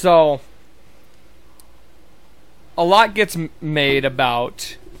 So, a lot gets made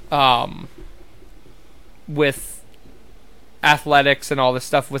about with athletics and all this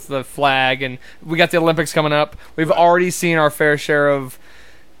stuff with the flag, and we got the Olympics coming up. We've already seen our fair share of,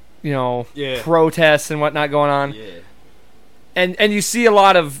 Yeah. protests and whatnot going on. Yeah. And you see a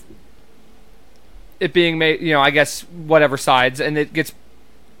lot of it being made, I guess, whatever sides, and it gets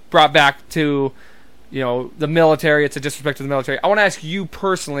brought back to, the military. It's a disrespect to the military. I want to ask you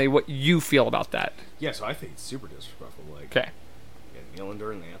personally what you feel about that. Yeah, so I think it's super disrespectful. Like, Okay. kneeling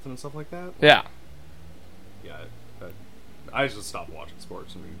during the anthem and stuff like that. Yeah. Yeah, I just stopped watching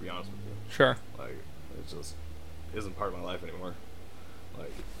sports, to be honest with you. Sure. Like, it just isn't part of my life anymore.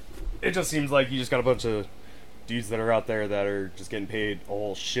 Like, it just seems like you just got a bunch of dudes that are out there that are just getting paid a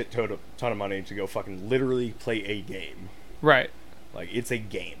whole shit ton of money to go fucking literally play a game. Right. Like, it's a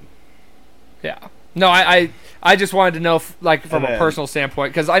game. Yeah. No, I just wanted to know, like, from And a then- personal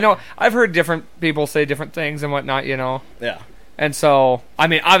standpoint, because I know I've heard different people say different things and whatnot, Yeah. And so, I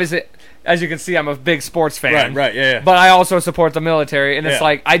mean, obviously, as you can see, I'm a big sports fan. Right, yeah. But I also support the military, and it's Yeah.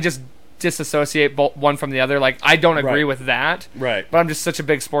 like I just disassociate one from the other. Like, I don't agree Right. with that. Right. But I'm just such a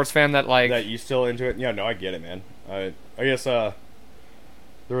big sports fan that, like, That you still into it? Yeah, no, I get it, man. I guess there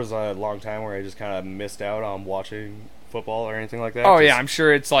was a long time where I just kind of missed out on watching football or anything like that. oh yeah, Just I'm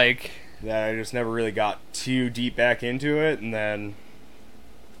sure it's like, that I just never really got too deep back into it, and then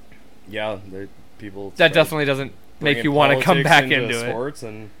people that started definitely doesn't make bringing you want to come politics back into into it. sports,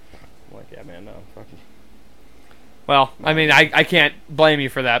 and I'm like, yeah, man, no, fuck you. Well, I mean, I can't blame you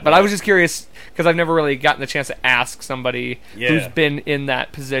for that, but I was just curious because I've never really gotten the chance to ask somebody who's Yeah. been in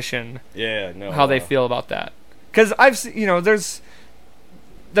that position Yeah, no, how they feel about that. Because I've seen, there's,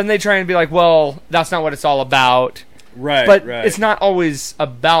 then they try and be like, well, that's not what it's all about. Right, but right. it's not always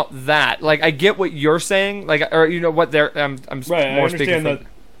about that. Like, I get what you're saying, like, or you know what they're. I'm Right, I more speaking understand for,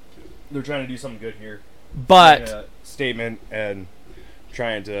 that they're trying to do something good here. but A statement and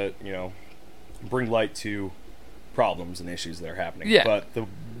trying to, bring light to problems and issues that are happening. Yeah. But the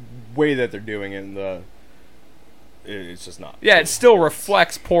way that they're doing it, it's just not. yeah, it still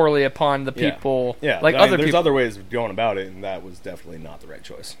reflects poorly upon the Yeah. people. Yeah, like there's other people. other ways of going about it, and that was definitely not the right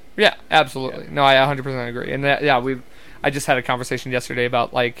choice. Yeah, absolutely. Yeah. No, I 100% agree. And that, yeah, I just had a conversation yesterday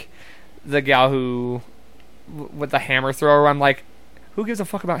about like the gal who with the hammer thrower. I'm like, who gives a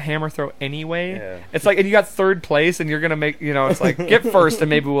fuck about hammer throw anyway? Yeah. It's like, and you got third place, and you're gonna make, it's like, get first, and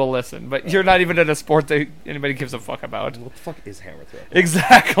maybe we'll listen. But you're not even in a sport that anybody gives a fuck about. What the fuck is hammer throw?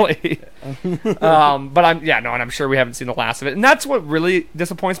 Exactly. But and I'm sure we haven't seen the last of it. And that's what really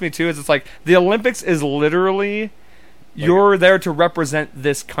disappoints me too. Is it's like the Olympics is literally you're there to represent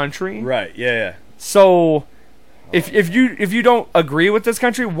this country. Right. Yeah. So if you don't agree with this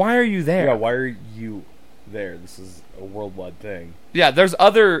country, why are you there? Yeah. Why are you there? This is a worldwide thing. Yeah, there's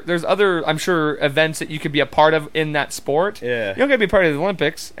other I'm sure events that you could be a part of in that sport. Yeah. You don't get to be part of the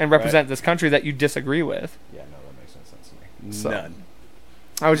Olympics and represent this country that you disagree with. Yeah. No, that makes no sense to me. So- None.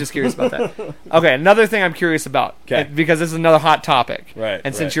 I was just curious about that. Okay, another thing I'm curious about, 'Kay. because this is another hot topic. Right.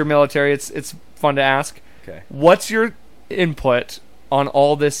 And since right. you're military, it's fun to ask. Okay. What's your input on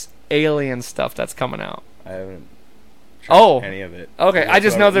all this alien stuff that's coming out? I haven't. Oh, Any of it. okay. I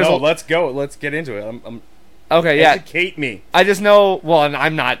just know there's No, a- let's go. Let's get into it. okay, yeah. Educate me. I just know. Well, and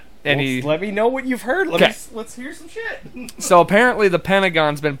I'm not any. Let me know what you've heard. Okay. Let's hear some shit. So apparently, the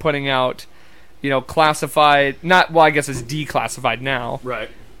Pentagon's been putting out, classified. Not well. I guess it's declassified now. Right.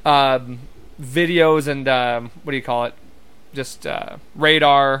 Videos and what do you call it? Just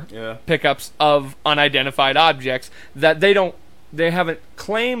radar Yeah. pickups of unidentified objects that they haven't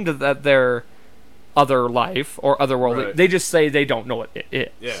claimed that they're other life or otherworldly. Right. They just say they don't know what it is.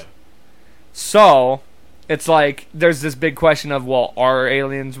 Yeah. So it's like there's this big question of, well, are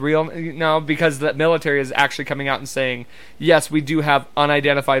aliens real? No, because the military is actually coming out and saying, yes, we do have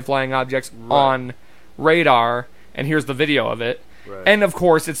unidentified flying objects on radar, and here's the video of it. Right. And of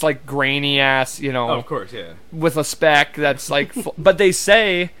course, it's like grainy ass, Oh, of course, yeah. with a spec that's like, but they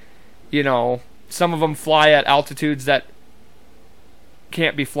say, some of them fly at altitudes that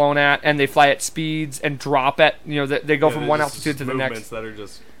can't be flown at, and they fly at speeds and drop at, they go from one altitude to the movements next. that are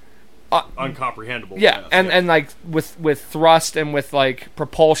just uncomprehendable. Yeah, and like with thrust and with like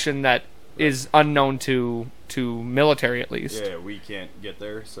propulsion that is unknown to military at least. Yeah, we can't get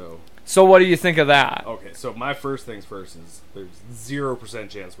there, so. So what do you think of that? Okay, so my first things first is there's 0%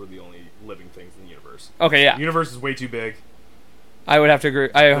 chance we're the only living things in the universe. Okay, yeah, The universe is way too big. I would have to agree.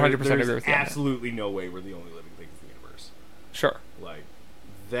 I 100% There's agree with that. absolutely no way we're the only living things in the universe. Sure. Like,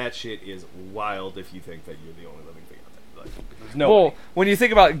 that shit is wild if you think that you're the only living thing out there. Like, there's no Well, way. when you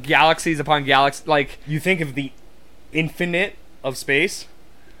think about galaxies upon galaxies, like You think of the infinite of space,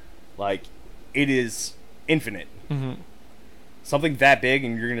 like, it is infinite. Something that big,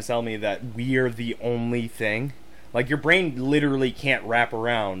 and you're going to tell me that we are the only thing? Like, your brain literally can't wrap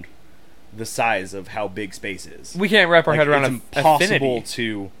around the size of how big space is. we can't wrap our head around it's impossible affinity.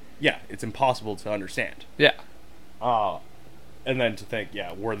 to... Yeah, it's impossible to understand. Yeah. And then to think,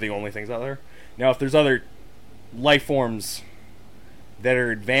 yeah, we're the only things out there. Now, if there's other life forms that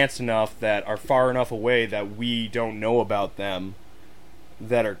are advanced enough, that are far enough away that we don't know about them,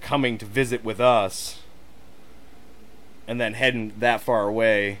 that are coming to visit with us, and then heading that far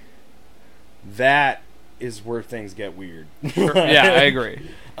away, that is where things get weird. Yeah, I agree.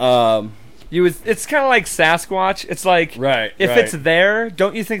 It's kind of like Sasquatch. It's like, Right, if right. it's there,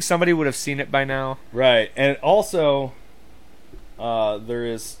 don't you think somebody would have seen it by now? Right, and also, there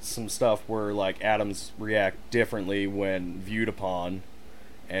is some stuff where, like, atoms react differently when viewed upon,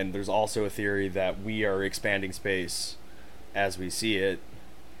 and there's also a theory that we are expanding space as we see it.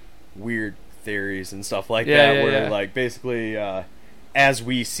 Weird theories and stuff like Yeah, that, yeah, where, yeah. like, basically, as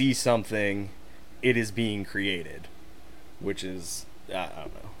we see something, it is being created, which is, I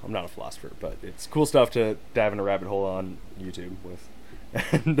don't know, I'm not a philosopher, but it's cool stuff to dive in a rabbit hole on YouTube with.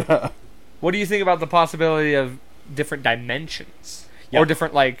 And, What do you think about the possibility of different dimensions? Yeah. Or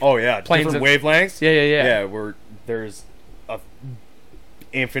different, like, oh yeah, planes different of- wavelengths. Yeah. Yeah, where there's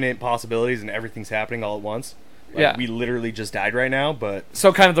infinite possibilities and everything's happening all at once. Like, Yeah. we literally just died right now, but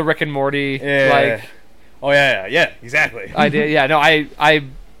So kind of the Rick and Morty, like, oh yeah, exactly. idea. Yeah, no,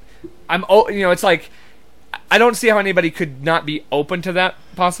 it's like, I don't see how anybody could not be open to that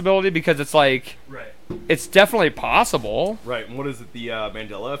possibility, because it's like, right, it's definitely possible. right. And what is it? The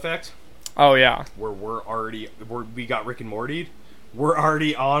Mandela effect, Oh yeah, where we got Rick and Morty. We're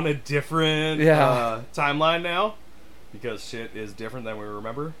already on a different Yeah. timeline now. because shit is different than we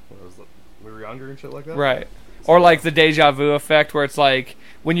remember when we were younger and shit like that. Right. Or like the deja vu effect, where it's like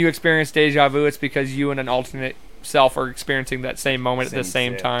when you experience deja vu, it's because you and an alternate self are experiencing that same moment at the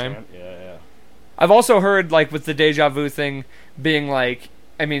same time. Yeah. I've also heard like with the deja vu thing being like,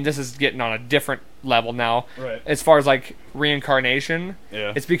 I mean, this is getting on a different level now. Right. As far as like reincarnation,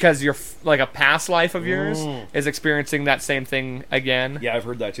 Yeah. it's because you're like a past life of yours is experiencing that same thing again. Yeah, I've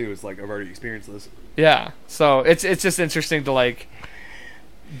heard that too. It's like I've already experienced this. Yeah. So it's just interesting to like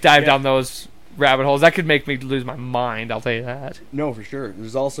dive down those rabbit holes. That could make me lose my mind, I'll tell you that. No, for sure.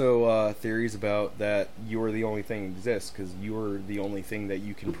 There's also theories about that you're the only thing that exists because you're the only thing that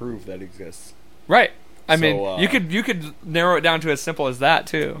you can prove that exists. Right. I So, mean, you could narrow it down to as simple as that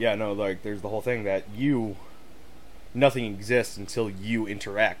too. Yeah, no, like there's the whole thing that nothing exists until you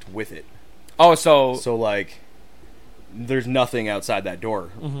interact with it. Oh, so So like, there's nothing outside that door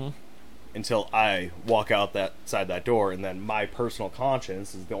until I walk outside that door, and then my personal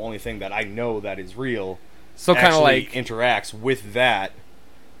conscience is the only thing that I know that is real. so kind of actually like interacts with that,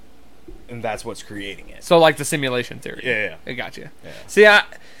 and that's what's creating it. so like the simulation theory. Yeah. I got you. Yeah. See,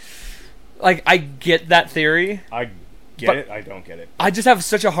 I get that theory. I get But- it. I don't get it. I just have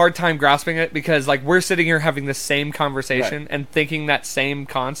such a hard time grasping it because like we're sitting here having the same conversation Right. and thinking that same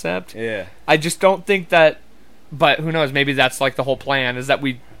concept. Yeah. I just don't think that. But who knows? Maybe that's like the whole plan is that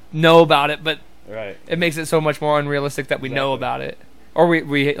we know about it, but Right. it makes it so much more unrealistic that we know Exactly. about it, or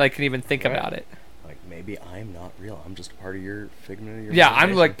we like can even think Right. about it. Like maybe I'm not real. I'm just a part of your figment of your Yeah, I'm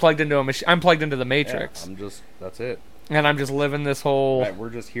imagination. like plugged into a machine. I'm plugged into the Yeah, Matrix, that's it. and I'm just living this whole. Right, we're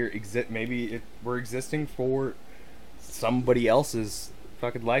just here. We're existing for somebody else's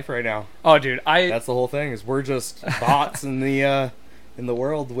fucking life right now. Oh, dude, That's the whole thing. Is we're just bots in the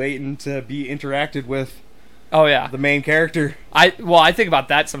world waiting to be interacted with Oh yeah, the main character. I think about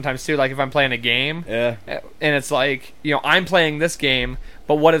that sometimes too. Like if I'm playing a game, Yeah. and it's like I'm playing this game,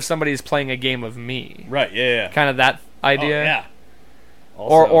 but what if somebody's playing a game of me? Right. Yeah. Kind of that idea. Oh, yeah.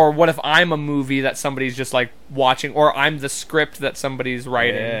 Or what if I'm a movie that somebody's just like watching, or I'm the script that somebody's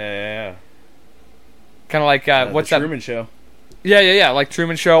writing? Yeah. Kind of like what's the that? Truman Show. Yeah, like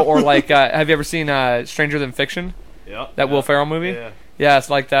Truman Show, or like have you ever seen Stranger Than Fiction? Yeah. That Will Ferrell movie? Yeah. Yeah, it's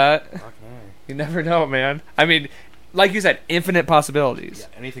like that. Fucking A. You never know, man. I mean, like you said, infinite possibilities.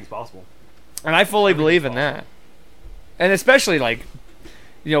 Yeah. Anything's possible. And I fully believe in possible. that. And especially like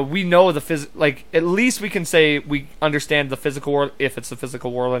we know the like at least we can say we understand the physical world if it's the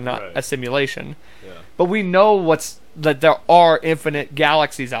physical world and not Right. a simulation. Yeah. But we know that there are infinite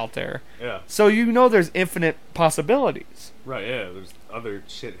galaxies out there. Yeah. So there's infinite possibilities. Right. Yeah. There's other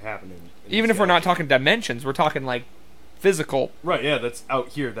shit happening. in Even this if we're not galaxy. talking dimensions, we're talking like physical. Right. Yeah. That's out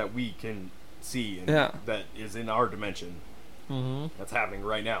here that we can see and Yeah. that is in our dimension. Mm-hmm. That's happening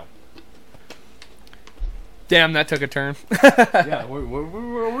right now. Damn, that took a turn. Yeah. What were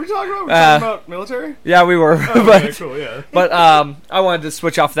we talking about? We're talking about military. Yeah, we were. Oh, but okay, cool. Yeah. but I wanted to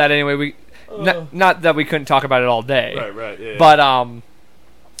switch off that anyway. We not that we couldn't talk about it all day. Right. Yeah. But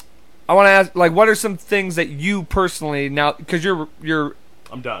I want to ask, like, what are some things that you personally now, because you're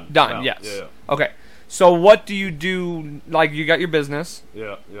I'm done. done? Out. Yes. Yeah. Okay. So what do you do? Like, you got your business,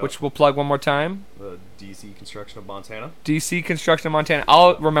 Yeah. which we'll plug one more time. the DC Construction of Montana. DC Construction of Montana.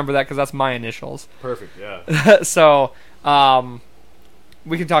 I'll remember that because that's my initials. Perfect. Yeah. So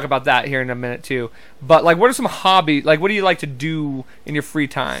we can talk about that here in a minute too. But like, what are some hobbies? Like, what do you like to do in your free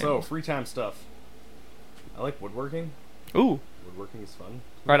time? So free time stuff. I like woodworking. Ooh, Woodworking is fun.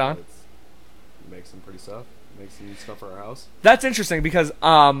 Right on. Make some pretty stuff. Make some stuff for our house. that's interesting because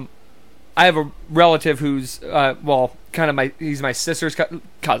I have a relative who's kind of he's my sister's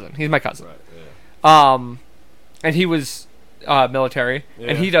cousin. He's my cousin. Right. Yeah. And he was military,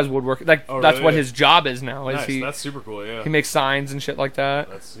 and he does woodwork. Like Oh, that's really? what his job is now. Is Nice. That's super cool. Yeah. he makes signs and shit like that.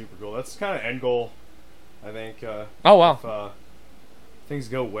 That's super cool. That's kind of end goal. I think. Oh wow, If things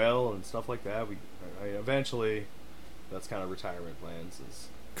go well and stuff like that, eventually, that's kind of retirement plans is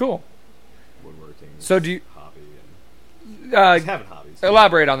cool. woodworking. So do you hobby and just uh, having hobbies?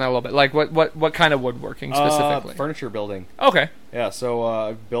 elaborate on that a little bit? Like what kind of woodworking specifically? Furniture building. Okay. Yeah, so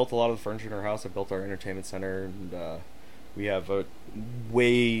I've built a lot of the furniture in our house. I built our entertainment center, and we have a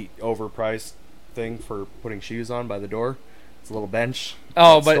way overpriced thing for putting shoes on by the door. It's a little bench.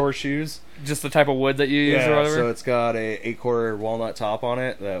 Oh, that but store shoes. just the type of wood that you use or Yeah, whatever. so it's got a 8-core walnut top on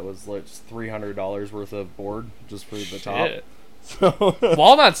it. That was like $300 worth of board just for the top. Shit. So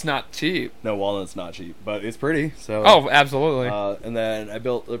Walnut's not cheap. no, walnut's not cheap, but it's pretty. So Oh, absolutely. and then I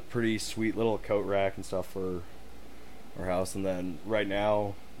built a pretty sweet little coat rack and stuff for our house. And then right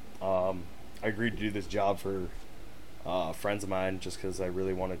now, I agreed to do this job for friends of mine just because I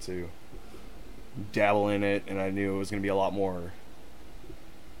really wanted to dabble in it, and I knew it was going to be a lot more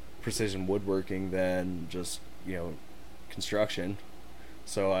precision woodworking than just, construction.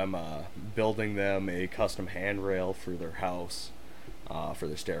 So I'm building them a custom handrail for their house, for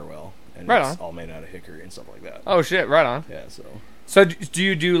their stairwell, and Right it's on. all made out of hickory and stuff like that. Oh shit! Right on. Yeah, so So do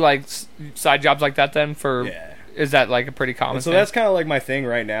you do like side jobs like that then? yeah. Is that like a pretty common And so thing? that's kind of like my thing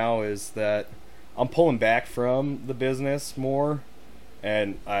right now, is that I'm pulling back from the business more,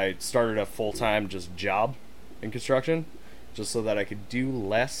 and I started a full-time just job in construction, just so that I could do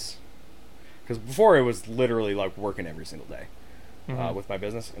less. Because before it was literally like working every single day with my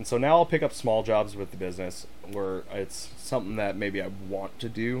business, and so now I'll pick up small jobs with the business where it's something that maybe I want to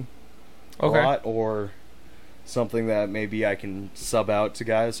do a lot, or something that maybe I can sub out to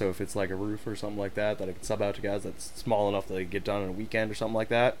guys. So if it's like a roof or something like that, that I can sub out to guys that's small enough that they get done in a weekend or something like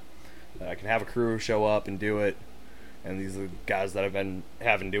that, that I can have a crew show up and do it. And these are the guys that I've been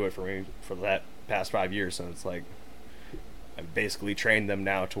having do it for me for that past 5 years. So it's like I've basically trained them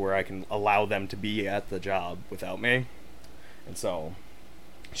now to where I can allow them to be at the job without me. And so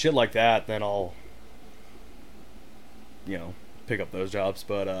shit like that, then I'll pick up those jobs.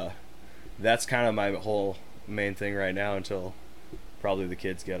 But that's kind of my whole main thing right now until probably the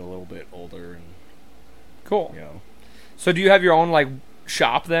kids get a little bit older. And Cool. So do you have your own like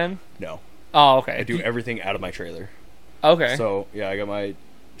shop then? No, Oh, okay. I do everything out of my trailer. Okay. So yeah, I got my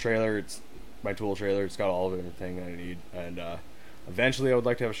trailer. It's my tool trailer. It's got all of everything that I need. And eventually I would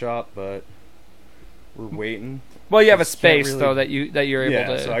like to have a shop, but we're waiting. well, you have a just can't space really- though that you're able Yeah,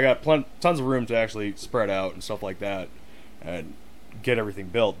 to. so I got tons of room to actually spread out and stuff like that, and get everything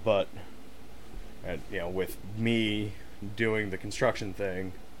built. But with me doing the construction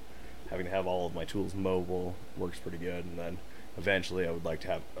thing, having to have all of my tools mobile works pretty good. And then eventually I would like to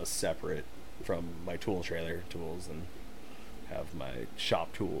have a separate from my tool trailer tools, and have my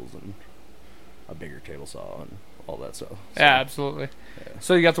shop tools and a bigger table saw and all that stuff. So, yeah, absolutely. yeah.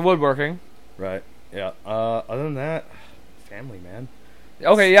 So you got the woodworking. Right. Yeah. Other than that, family, man.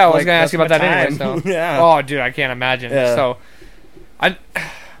 Okay, yeah, I was Like, gonna ask you about that's that my anyway. time. So. Yeah. Oh, dude, I can't imagine. Yeah. So,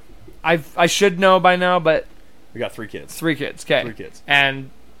 I should know by now, but We got 3 kids. 3 kids. Okay. 3 kids. And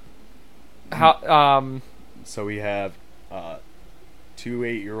how? So we have 2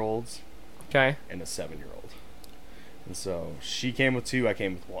 8-year-olds Okay. and a 7-year-old. And so she came with 2, I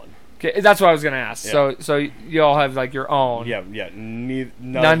came with 1. Okay, that's what I was gonna ask. Yeah. So you all have like your own. Yeah. None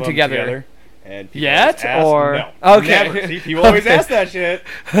None of them together. And people Yet? always ask, Or- no, Okay. never. See, people always Okay. ask that shit.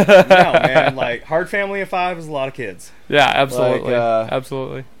 No, man. Like, hard family of 5 is a lot of kids. Yeah, absolutely, Like,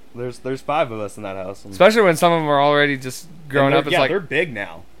 absolutely. There's 5 of us in that house. And Especially when some of them are already just grown they're- up. It's yeah, like, they're big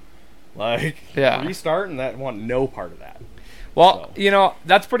now. Like, Yeah. restarting that, want no part of that. well, so.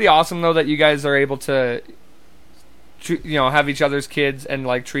 that's pretty awesome though that you guys are able to, have each other's kids and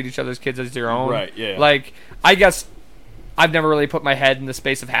like treat each other's kids as your own. Right, yeah. Like, I guess I've never really put my head in the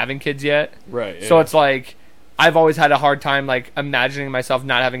space of having kids yet. Right. So yeah. it's like I've always had a hard time like imagining myself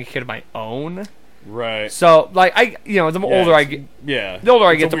not having a kid of my own. Right. So like the Yeah, older I it's- get, Yeah. the older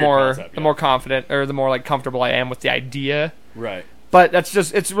I It's get, a the weird more concept, the yeah. more confident or the more like comfortable I am with the idea. Right. But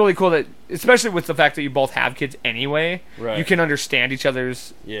it's really cool that, especially with the fact that you both have kids anyway, Right. you can understand each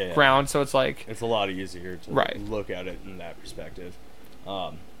other's Yeah. ground. So it's like, It's a lot easier to Right. look at it in that perspective.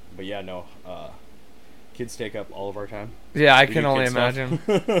 But yeah, no. Kids take up all of our time. yeah, I We can do only kid stuff.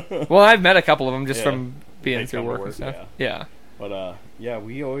 imagine. Well, I've met a couple of them just Yeah. from being They through come to work, work, and stuff. yeah. Yeah. But yeah,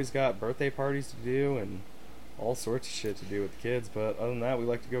 we always got birthday parties to do and all sorts of shit to do with the kids. But other than that, we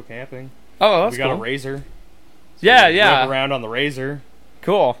like to go camping. Oh, that's we got cool. a Razor. So Yeah, we yeah. rip around on the Razor.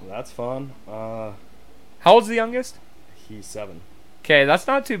 Cool. That's fun. How old's the youngest? He's 7. Okay, that's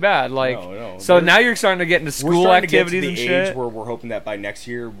not too bad. Like, No. so We're- now you're starting to get into we're school starting activities to and get to the age shit. where we're hoping that by next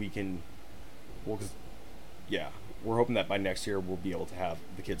year we can. Well, 'cause- yeah, we're hoping that by next year we'll be able to have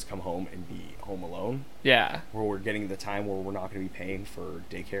the kids come home and be home alone. Yeah. Where we're getting the time where we're not going to be paying for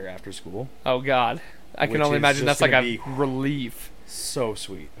daycare after school. Oh God, I can Which only is imagine just that's like a gonna be- relief. So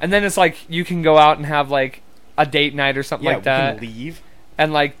sweet. And then it's like you can go out and have like a date night or something Yeah, like that, we can leave.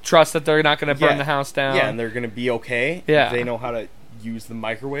 and like trust that they're not going to burn Yeah. the house down. Yeah, and they're going to be okay. Yeah. They know how to use the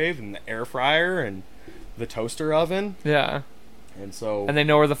microwave and the air fryer and the toaster oven. Yeah. And so. And they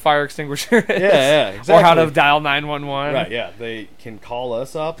know where the fire extinguisher is. Yeah, exactly. Or how to dial 911. Right, yeah. They can call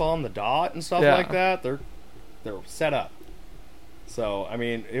us up on the dot and stuff Yeah. like that. They're set up. So, I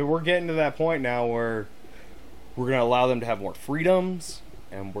mean, we're getting to that point now where we're going to allow them to have more freedoms,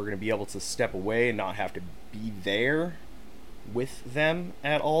 and we're going to be able to step away and not have to be there with them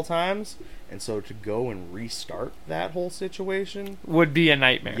at all times. And so to go and restart that whole situation, Would be a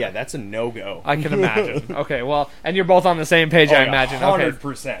nightmare. yeah, that's a no-go. I can imagine. Okay, well, and you're both on the same page, I imagine. Okay.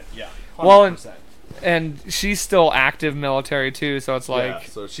 100%, yeah. 100%. Well, and And she's still active military too, so it's like, yeah,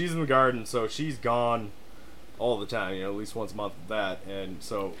 so she's in the garden, so she's gone all the time, at least once a month with that. And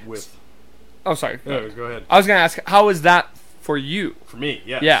so with... oh, sorry. Yeah, go ahead. I was going to ask, how is that for you? For me,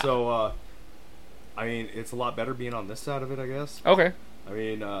 yeah. Yeah. So, I mean, it's a lot better being on this side of it, I guess. Okay. I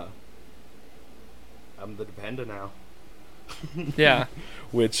mean, I'm the dependent now. Yeah.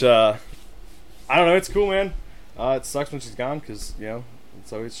 Which, I don't know, it's cool, man. It sucks when she's gone, because,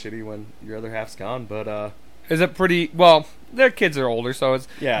 it's always shitty when your other half's gone, but, Is it pretty, well, their kids are older, so it's,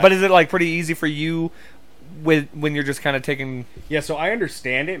 yeah. But is it, like, pretty easy for you when you're just kind of taking... Yeah, so I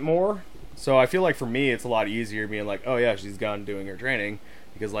understand it more. So I feel like for me, it's a lot easier being like, oh, yeah, she's gone doing her training,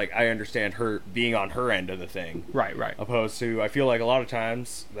 because, like, I understand her being on her end of the thing. Right. Opposed to, I feel like a lot of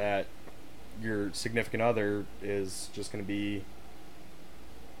times that your significant other is just going to be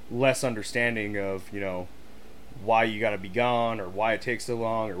less understanding of, why you got to be gone, or why it takes so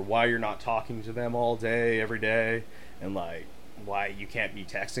long, or why you're not talking to them all day, every day, and, like, why you can't be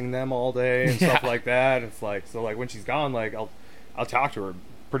texting them all day and stuff like that. It's like, so, like, when she's gone, like, I'll talk to her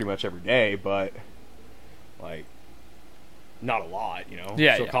pretty much every day, but, like, not a lot,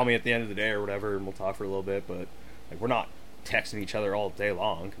 Yeah, She'll yeah. call me at the end of the day or whatever, and we'll talk for a little bit, but, like, we're not texting each other all day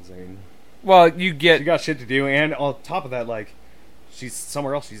long, because, I mean, Well, you get... she got shit to do, and on top of that, like, she's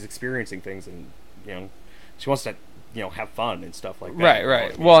somewhere else, she's experiencing things, and, she wants to, have fun and stuff like that.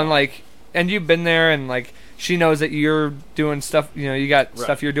 Right. Well, and, like, and you've been there, and, like, she knows that you're doing stuff, you got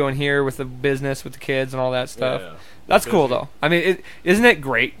stuff you're doing here with the business, with the kids and all that stuff. Yeah. That's cool, though. I mean, isn't it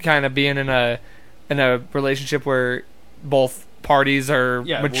great kind of being in a relationship where both parties are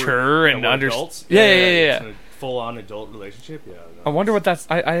mature and adults. Yeah. It's a full-on adult relationship. Yeah. I wonder what that's...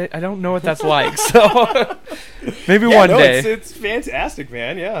 I don't know what that's like, so... maybe one day. It's fantastic,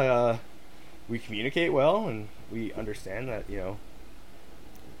 man. Yeah. We communicate well, and we understand that,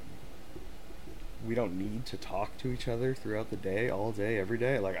 we don't need to talk to each other throughout the day, all day, every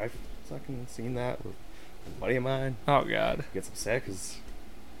day. Like, I've fucking seen that with a buddy of mine. Oh, God. Gets upset because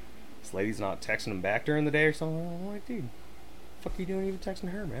this lady's not texting him back during the day or something. I'm like, dude, fuck you doing even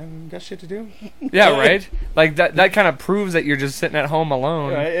texting her, man? You got shit to do? Yeah, right? Like, that kind of proves that you're just sitting at home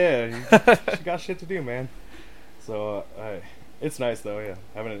alone. Right, yeah. She got shit to do, man. So, it's nice, though, yeah.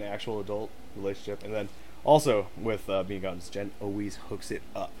 Having an actual adult relationship. And then, also, with being gone, Jen always hooks it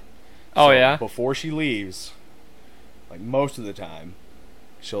up. Oh, So, yeah? before she leaves, like, most of the time,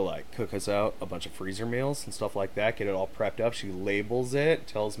 she'll, like, cook us out a bunch of freezer meals and stuff like that, get it all prepped up. She labels it,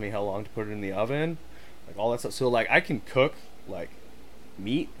 tells me how long to put it in the oven, like, all that stuff. So, like, I can cook, like,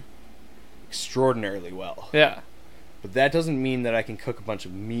 meat extraordinarily well. Yeah. But that doesn't mean that I can cook a bunch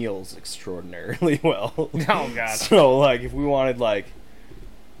of meals extraordinarily well. Oh, God. So, like, if we wanted, like,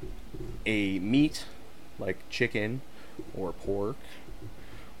 a meat, like chicken or pork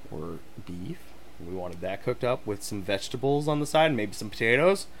or beef, we wanted that cooked up with some vegetables on the side and maybe some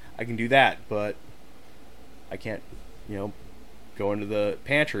potatoes, I can do that. But I can't, go into the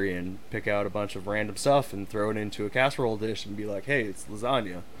pantry and pick out a bunch of random stuff and throw it into a casserole dish and be like, hey, it's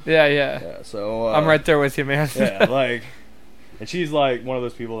lasagna. Yeah. So I'm right there with you, man. yeah, like, and she's like one of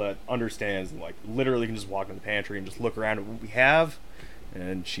those people that understands and like literally can just walk in the pantry and just look around at what we have,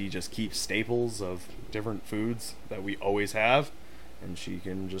 and she just keeps staples of different foods that we always have, and she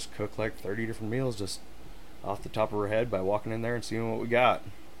can just cook like 30 different meals just off the top of her head by walking in there and seeing what we got.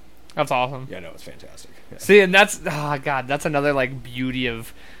 That's awesome. Yeah, no, it's fantastic. Yeah. See, and that's, God, that's another, like, beauty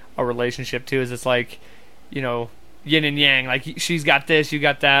of a relationship, too, is it's like, yin and yang. Like, she's got this, you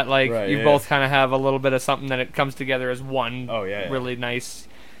got that. Like, Right, you yeah, both kind of have a little bit of something that it comes together as one really nice.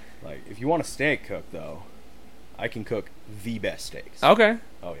 Like, if you want a steak cooked, though, I can cook the best steaks. Okay.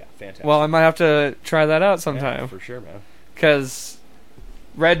 Oh, yeah, fantastic. Well, I might have to try that out yeah, sometime. for sure, man. Because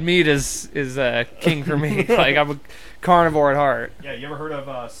red meat is king for me. Like, I'm a carnivore at heart. Yeah, you ever heard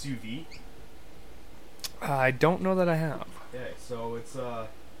of sous vide? I don't know that I have. Okay, so it's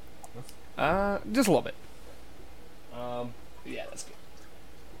Just a little bit. Yeah, that's good.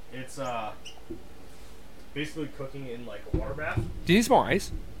 It's basically cooking in like a water bath. Do you need some more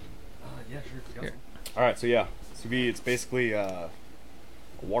ice? Yeah, sure. Here. All right, so yeah, sous vide. It's basically a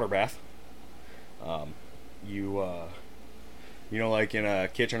water bath. Like in a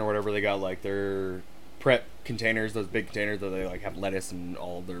kitchen or whatever, they got like their prep containers, those big containers that they like have lettuce and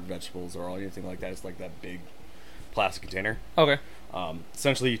all their vegetables or anything like that. It's like that big plastic container. Okay.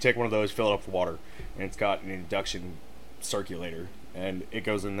 Essentially, you take one of those, fill it up with water, and it's got an induction circulator, and it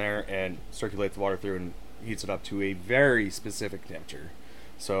goes in there and circulates the water through and heats it up to a very specific temperature.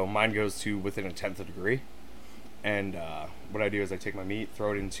 So mine goes to within 1/10 of a degree, and what I do is I take my meat,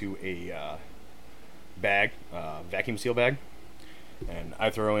 throw it into a bag, vacuum seal bag, And I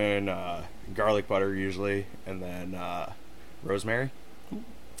throw in garlic butter usually, and then rosemary.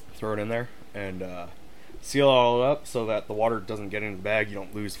 Throw it in there and seal it all up so that the water doesn't get into the bag. You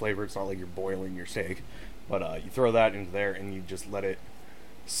don't lose flavor. It's not like you're boiling your steak. But you throw that into there and you just let it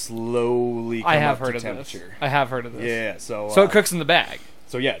slowly come up to temperature. I have heard of this. Yeah, so it cooks in the bag.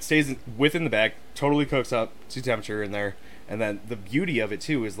 So yeah, it stays within the bag, totally cooks up to temperature in there. And then the beauty of it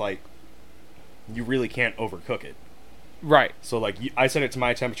too is like you really can't overcook it. Right. So like I set it to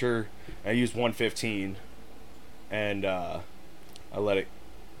my temperature. I used 115, and I let it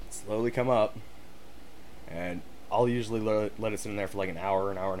slowly come up. And I'll usually let it sit in there for like an hour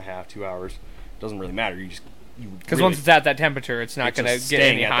and a half, 2 hours. Doesn't really matter. Because once it's at that temperature, it's not going to get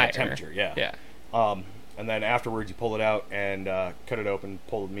any higher. That temperature, yeah. Yeah. And then afterwards, you pull it out and cut it open,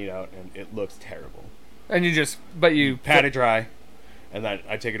 pull the meat out, and it looks terrible. And you pat it dry, and then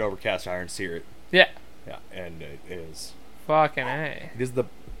I take it over cast iron, sear it. Yeah. Yeah, and it is fucking A. It is the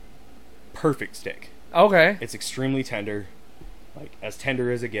perfect steak. Okay. It's extremely tender, like as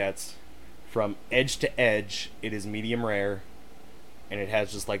tender as it gets. From edge to edge, it is medium rare, and it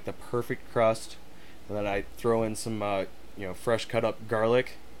has just like the perfect crust. And then I throw in some, fresh cut up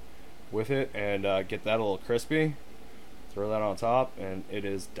garlic with it, and get that a little crispy. Throw that on top, and it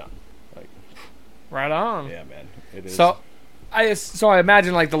is done. Like, right on. Yeah, man, it is. So I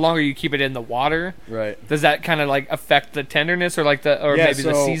imagine like the longer you keep it in the water, right? Does that kind of like affect the tenderness or maybe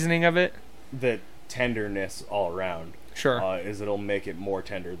the seasoning of it? The tenderness all around. Sure. Is it'll make it more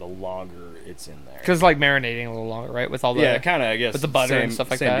tender the longer it's in there. Because like marinating a little longer, right? With all the kind of, I guess. With the butter and stuff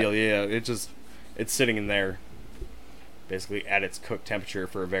like that. Same deal, yeah. It's sitting in there, basically at its cooked temperature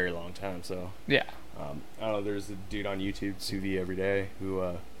for a very long time. So yeah. I don't know. There's a dude on YouTube, Sous Vide Every Day,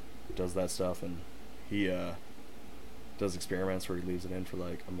 who does that stuff, and he does experiments where he leaves it in for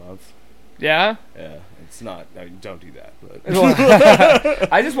like a month. Yeah. Yeah. It's not. I mean, don't do that. But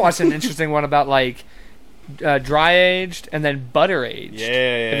I just watched an interesting one about like. Dry aged and then butter aged.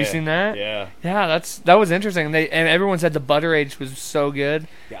 Yeah. Have you seen that? Yeah. Yeah, that was interesting. And everyone said the butter aged was so good.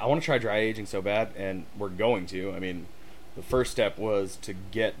 Yeah, I want to try dry aging so bad, and we're going to. I mean, the first step was to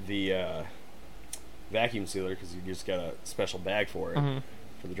get the vacuum sealer because you just got a special bag for it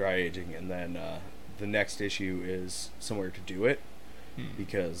for the dry aging, and then the next issue is somewhere to do it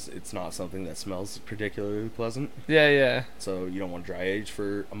because it's not something that smells particularly pleasant. Yeah. So you don't want to dry age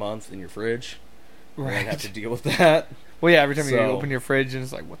for a month in your fridge. Right. And have to deal with that. Well, yeah, every time you open your fridge and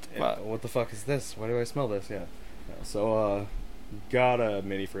it's like, what the fuck? What the fuck is this? Why do I smell this? Yeah. So, got a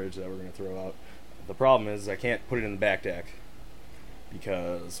mini fridge that we're going to throw out. The problem is I can't put it in the back deck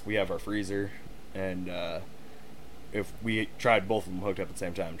because we have our freezer, and if we tried both of them hooked up at the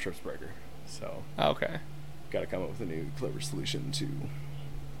same time, trips breaker. So, okay. Got to come up with a new clever solution to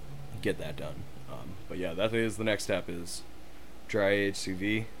get that done. But yeah, that is the next step is dry age sous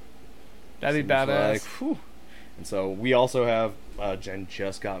vide. That'd be badass. Like, whew. And so we also have Jen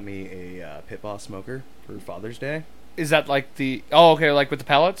just got me a Pit Boss smoker for Father's Day. Is that like the like with the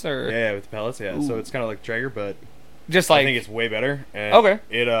pellets or? Yeah, with the pellets. Yeah, Ooh. So it's kind of like Traeger, but just like I think it's way better. And okay.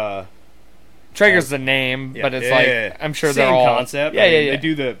 It Traeger's the name, but it's I'm sure they're all concept. Yeah. They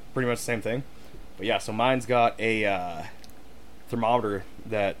do the pretty much the same thing. But yeah, so mine's got a thermometer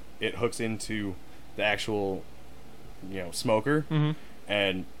that it hooks into the actual smoker,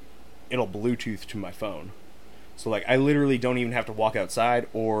 and it'll Bluetooth to my phone. So like I literally don't even have to walk outside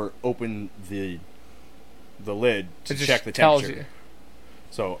or open the lid to check the temperature. Tells you.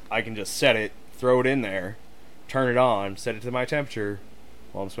 So I can just set it, throw it in there, turn it on, set it to my temperature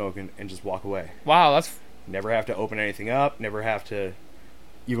while I'm smoking, and just walk away. Wow, that's never have to open anything up, never have to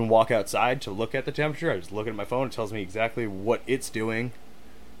even walk outside to look at the temperature. I just look at my phone, it tells me exactly what it's doing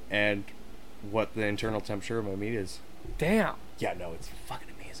and what the internal temperature of my meat is. Damn. Yeah, no, it's fucking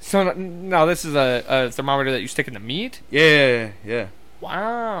amazing. So now this is a thermometer that you stick in the meat? Yeah.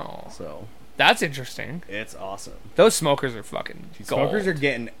 Wow. So that's interesting. It's awesome. Those smokers are fucking gold. Smokers are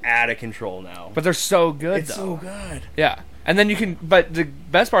getting out of control now. But they're so good, it's though. so good. Yeah. And then you can, but the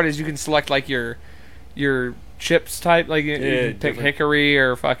best part is you can select like your chips type, like you can pick hickory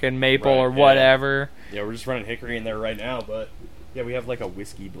or fucking maple or whatever. Yeah, we're just running hickory in there right now, but yeah, we have like a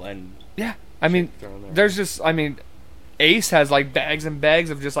whiskey blend. Yeah. I mean, there's just, Ace has like bags and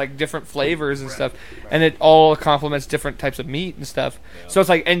bags of just like different flavors and stuff, and it all complements different types of meat and stuff. Yeah. So it's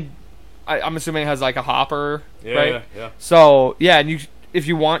like, and I'm assuming it has like a hopper, right? Yeah. So yeah, and if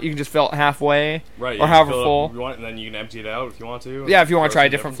you want, you can just fill it halfway, right? Or however full. If you want, and then you can empty it out if you want to. Yeah, if you want to try a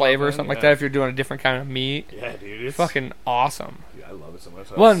different flavor or something like that, if you're doing a different kind of meat. Yeah, dude, it's fucking awesome. Yeah, I love it so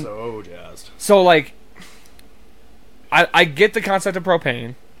much. I'm so jazzed. So like, I get the concept of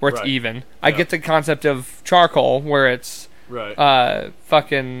propane where it's even. I get the concept of charcoal where it's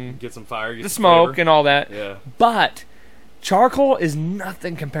fucking Get some fire, get the some smoke flavor. and all that. Yeah. But charcoal is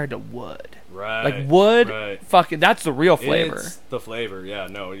nothing compared to wood. Right. Like wood, Right. fucking that's the real flavor. It's the flavor, yeah.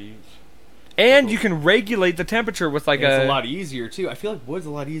 No, And you can regulate the temperature with like it's a lot easier too. I feel like wood's a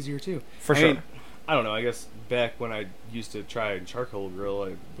lot easier too. For I sure. mean, I don't know. I guess back when I used to try and charcoal grill,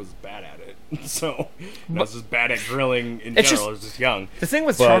 I was bad at it. So I was just bad at grilling in It's general. just- I was just young. The thing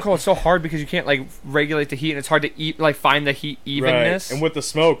with But- charcoal, it's so hard because you can't like regulate the heat, and it's hard to find the heat evenness. Right. And with the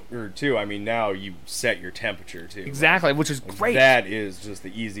smoke too, I mean, now you set your temperature too. Exactly, which is Like, great. That is just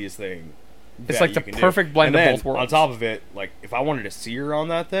the easiest thing. It's that like you the can perfect do. blend And of then, both worlds. On top of it, like if I wanted to sear on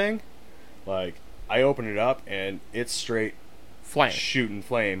that thing, like I open it up and it's straight Flame. shooting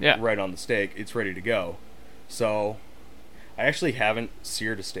flame Yeah. right on the steak. It's ready to go. So I actually haven't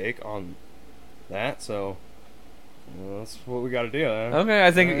seared a steak on that, so that's what we got to do. Okay,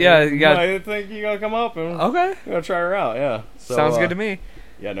 I think you got. I think you got to come up and Okay, you got to try her out. Yeah, so, sounds good to me.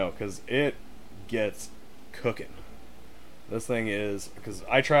 Yeah, no, because it gets cooking. This thing is because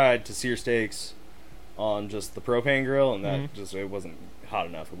I tried to sear steaks on just the propane grill, and that just it wasn't hot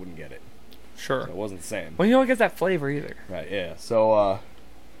enough. It wouldn't get it. Sure. So it wasn't the same. Well, you don't get that flavor either. Right, yeah. So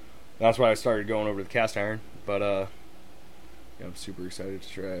that's why I started going over to the cast iron. But yeah, I'm super excited to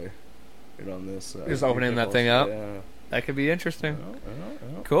try it on this. Just opening that thing up? Yeah. That could be interesting.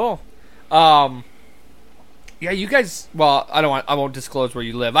 Yeah. Cool. Yeah, you guys. Well, I won't disclose where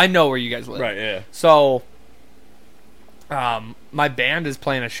you live. I know where you guys live. Right, yeah. So, my band is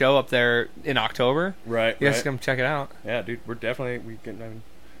playing a show up there in October. Right, You guys right. come check it out. Yeah, dude, we can. I mean,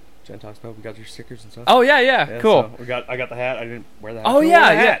 Jen talks about we got your stickers and stuff. Oh yeah, cool. So I got the hat. I didn't wear the hat. Oh Should've yeah,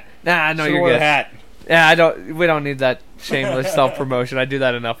 worn the yeah. hat. Nah, no, Should've you're wore good. the hat. Yeah, we don't need that shameless self promotion. I do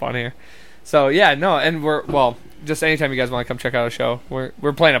that enough on here. So yeah, no, and just anytime you guys want to come check out a show, we're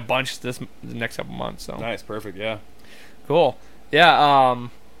playing a bunch the next couple months. So Nice, perfect. Yeah. cool. Yeah.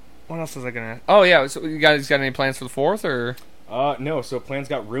 What else was I gonna? Oh yeah. So you guys got any plans for the 4th or? No. So plans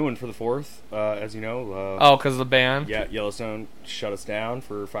got ruined for the 4th, as you know. Oh, because of the ban. Yeah, Yellowstone shut us down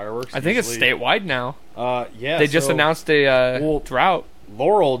for fireworks. I think it's statewide now. Yeah. They just announced a drought.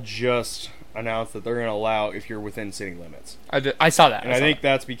 Laurel just announced that they're going to allow if you're within city limits. I saw that. And I think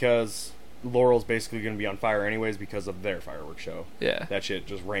that's because Laurel's basically going to be on fire anyways because of their fireworks show. Yeah. That shit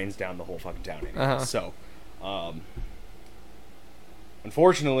just rains down the whole fucking town anyways. Uh-huh. So,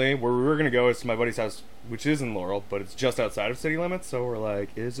 unfortunately, where we were going to go is to my buddy's house, which is in Laurel, but it's just outside of city limits. So we're like,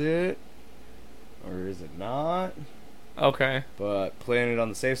 is it or is it not? Okay. But playing it on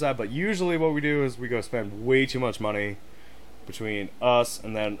the safe side. But usually what we do is we go spend way too much money between us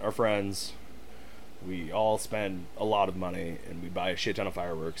and then our friends. We all spend a lot of money and we buy a shit ton of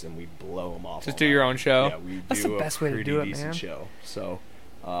fireworks and we blow them off. Just all do your night. own show? Yeah, we That's do the best a way to pretty do it, decent man. show. So,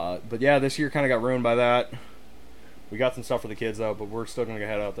 but yeah, this year kind of got ruined by that. We got some stuff for the kids though, but we're still gonna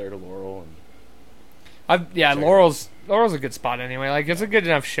head out there to Laurel and Laurel's a good spot anyway. Like it's a good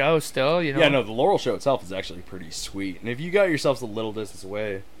enough show still. You know. yeah, no, the Laurel show itself is actually pretty sweet. And if you got yourselves a little distance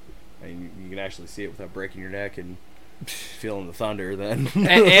away, and you can actually see it without breaking your neck and feeling the thunder, then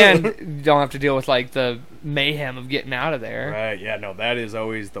and you don't have to deal with like the mayhem of getting out of there. right, yeah, no, that is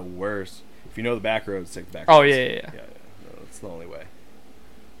always the worst. If you know the back roads, take the back Oh roads. yeah. No, that's the only way.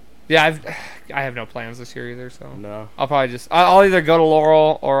 Yeah, I have no plans this year either, so No. I'll probably I'll either go to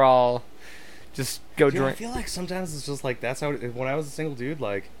Laurel or I'll just go Dude, I drink. feel like sometimes it's just like that's how when I was a single dude,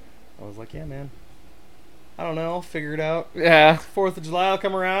 like I was like, yeah, man, I don't know, I'll figure it out. Yeah, 4th of July will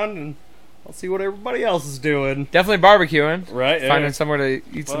come around and I'll see what everybody else is doing. definitely barbecuing. Right? Finding Yeah. somewhere to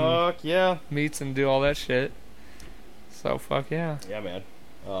eat some Fuck yeah. meats and do all that shit. So fuck yeah. Yeah, man.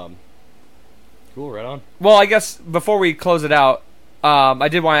 Cool, right on. Well, I guess before we close it out, I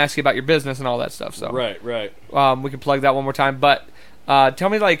did want to ask you about your business and all that stuff. So Right. we can plug that one more time. But tell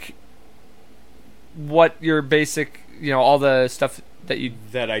me like what your basic, all the stuff that you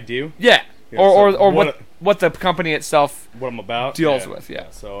That I do. yeah, Yeah, or so what the company itself what I'm about deals with. Yeah.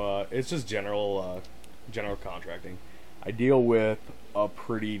 So it's just general contracting. I deal with a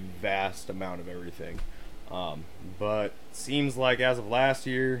pretty vast amount of everything, but seems like as of last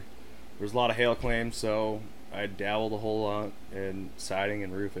year, there's a lot of hail claims, so I dabbled a whole lot in siding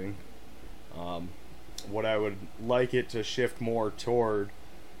and roofing. What I would like it to shift more toward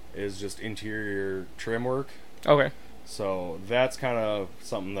is just interior trim work. Okay. So that's kind of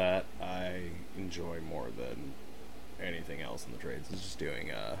something that I enjoy more than anything else in the trades. Is just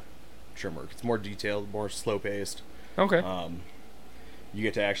doing trim work. It's more detailed, more slow paced. Okay. You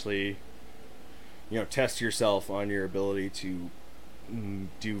get to actually, test yourself on your ability to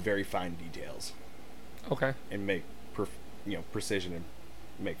do very fine details Okay. and make precision and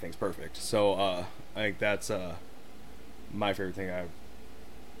make things perfect. So I think that's my favorite thing. I've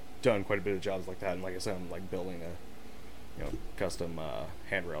done quite a bit of jobs like that, and like I said, I'm like building a custom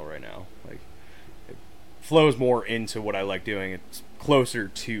handrail right now. Like it flows more into what I like doing. It's closer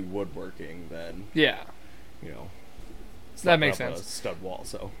to woodworking than Yeah. That makes up sense. A stud wall.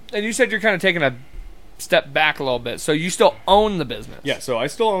 So And you said you're kind of taking a step back a little bit, so you still own the business. yeah, so I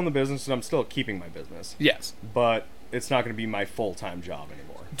still own the business, and I'm still keeping my business, Yes. but it's not going to be my full-time job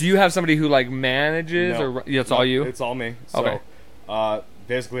anymore. Do you have somebody who like manages, No. or it's all you? It's all me. So, Okay.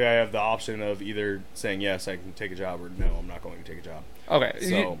 basically, I have the option of either saying yes, I can take a job, or no, I'm not going to take a job. Okay.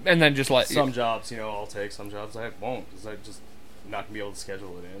 So, and then just let Some jobs, I'll take. Some jobs I won't, because I just not gonna be able to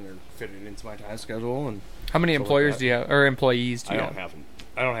schedule it in or fit it into my time schedule. And How many stuff like employers that. do you have, or employees do I you don't have?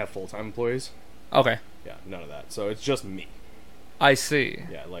 I don't have full-time employees. Okay. Yeah, none of that. So it's just me. I see.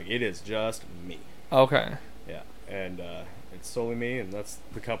 Yeah, like it is just me. Okay. Yeah, and it's solely me, and that's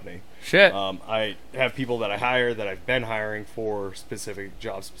the company. Shit. I have people that I hire that I've been hiring for specific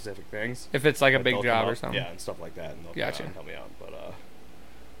job-specific things. If it's like a That big they'll job come or up- something. Yeah, and stuff like that, and they'll Gotcha. come out and help me out. But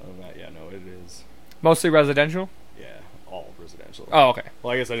other than that, yeah, no, it is. Mostly residential? Yeah, all residential. Oh, okay.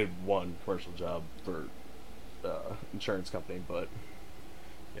 Well, I guess I did one commercial job for insurance company, but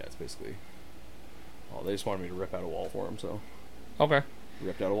yeah, it's basically. Oh, they just wanted me to rip out a wall for them, so Okay.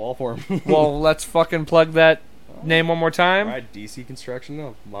 ripped out a wall for them. Well, let's fucking plug that name one more time. All right, DC Construction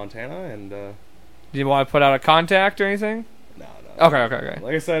of Montana, and Do you want to put out a contact or anything? no. Okay.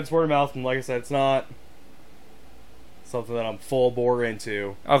 Like I said, it's word of mouth, and like I said, it's not something that I'm full bore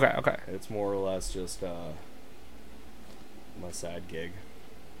into. Okay. It's more or less just my side gig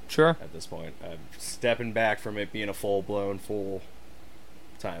Sure. at this point. I'm stepping back from it being a full-blown,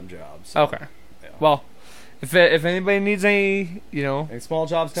 full-time job. So, Okay. yeah. Well, if anybody needs any, Any small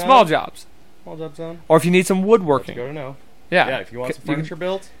jobs down? small jobs, Small jobs down? or if you need some Let you woodworking, go to know. yeah. Yeah, if you want some furniture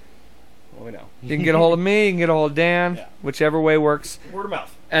built, let me know. You can get a hold of me. You can get a hold of Dan. Yeah. Whichever way works. Word of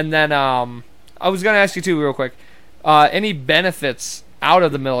mouth. And then I was gonna ask you too, real quick. Any benefits out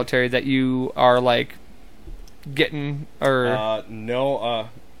of the military that you are like getting, or No,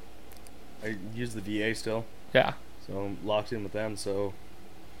 I use the VA still, yeah, so I'm locked in with them. So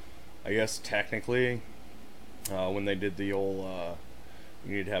I guess technically, when they did the old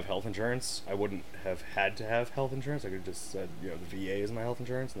you need to have health insurance, I wouldn't have had to have health insurance. I could have just said, the VA is my health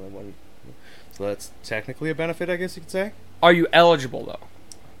insurance, and then when. So that's technically a benefit, I guess you could say. are you eligible though?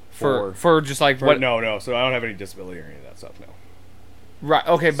 For just like what? No. So I don't have any disability or any of that stuff. No. Right.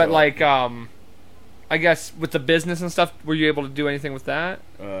 Okay, but So- like I guess with the business and stuff, were you able to do anything with that?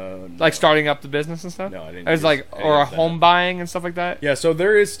 Like no. starting up the business and stuff? No, I didn't. It was use like, any or a of that. home buying and stuff like that? Yeah, so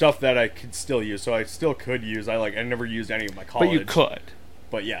there is stuff that I could still use. So I still could use. I never used any of my college. But you could.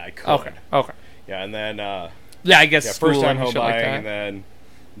 But yeah, I could. Okay. Yeah, and then Yeah, I guess yeah, schooling first time and home shit like buying, that. and then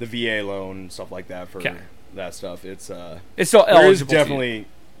the VA loan and stuff like that for 'Kay. that stuff. It's It's still there is eligible. to you. definitely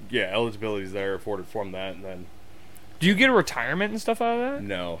eligibilities there afforded from that, and then Do you get a retirement and stuff out of that?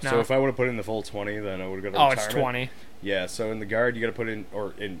 no. No. So if I would have put in the full 20, then I would have got a Oh, retirement. it's 20. Yeah, so in the guard you got to put in,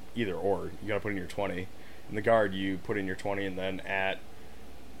 or in either or, you got to put in your 20. In the guard you put in your 20, and then at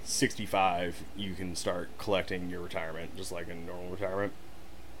 65 you can start collecting your retirement, just like a normal retirement.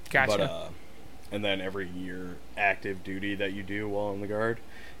 Gotcha. But and then every year active duty that you do while in the guard,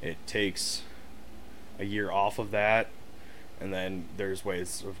 it takes a year off of that, and then there's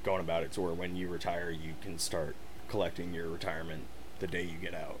ways of going about it to where when you retire you can start collecting your retirement the day you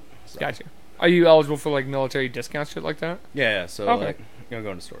get out. So, Gotcha. Are you eligible for like military discounts, shit like that? Yeah, so Okay. like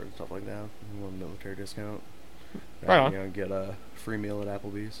going to stores and stuff like that, a little military discount. Right on. Get a free meal at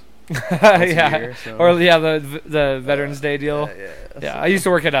Applebee's. Yeah. year, so- Or yeah, the Veterans Day deal. Yeah, so- I used to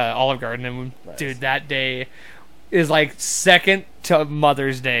work at Olive Garden, and Nice. dude, that day is like second to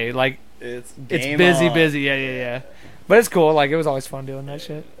Mother's Day. Like It's it's game busy, on. busy. Yeah. But it's cool. Like it was always fun doing that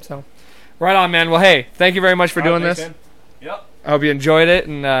shit. So, right on, man. Well, hey, thank you very much for All right, doing thanks, this. man. Yep. I hope you enjoyed it,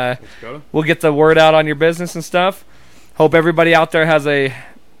 and Let's go. we'll get the word out on your business and stuff. Hope everybody out there has a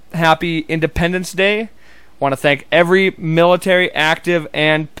happy Independence Day. Want to thank every military active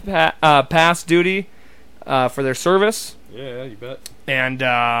and past duty for their service. Yeah, you bet. And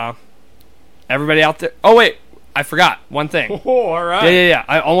everybody out there. Oh, wait. I forgot one thing. Oh, all right. Yeah.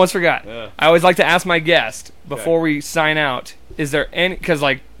 I almost forgot. Yeah. I always like to ask my guest before we sign out, is there any... Because,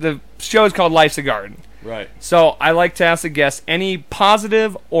 like, the show is called Life's a Garden. Right. So I like to ask the guest any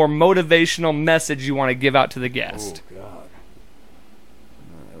positive or motivational message you want to give out to the guest. Oh God.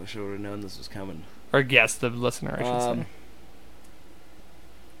 I wish I would have known this was coming. Or guest, the listener, I should say.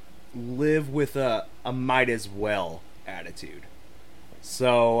 Live with a might as well attitude.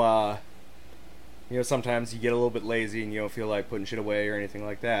 So, sometimes you get a little bit lazy and you don't feel like putting shit away or anything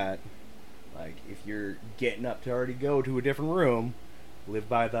like that. Like, if you're getting up to already go to a different room, live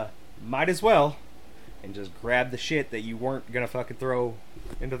by the might as well, and just grab the shit that you weren't gonna fucking throw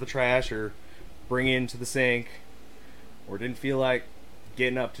into the trash or bring into the sink or didn't feel like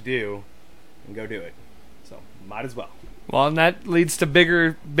getting up to do, and go do it. So, might as well. Well, and that leads to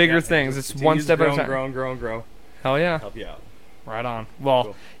bigger things. It's one step at a time. Grow. Hell yeah. Help you out. Right on. Well,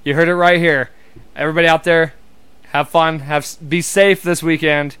 Cool. You heard it right here. Everybody out there, have fun, be safe this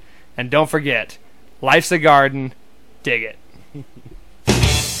weekend, and don't forget, life's a garden. Dig it.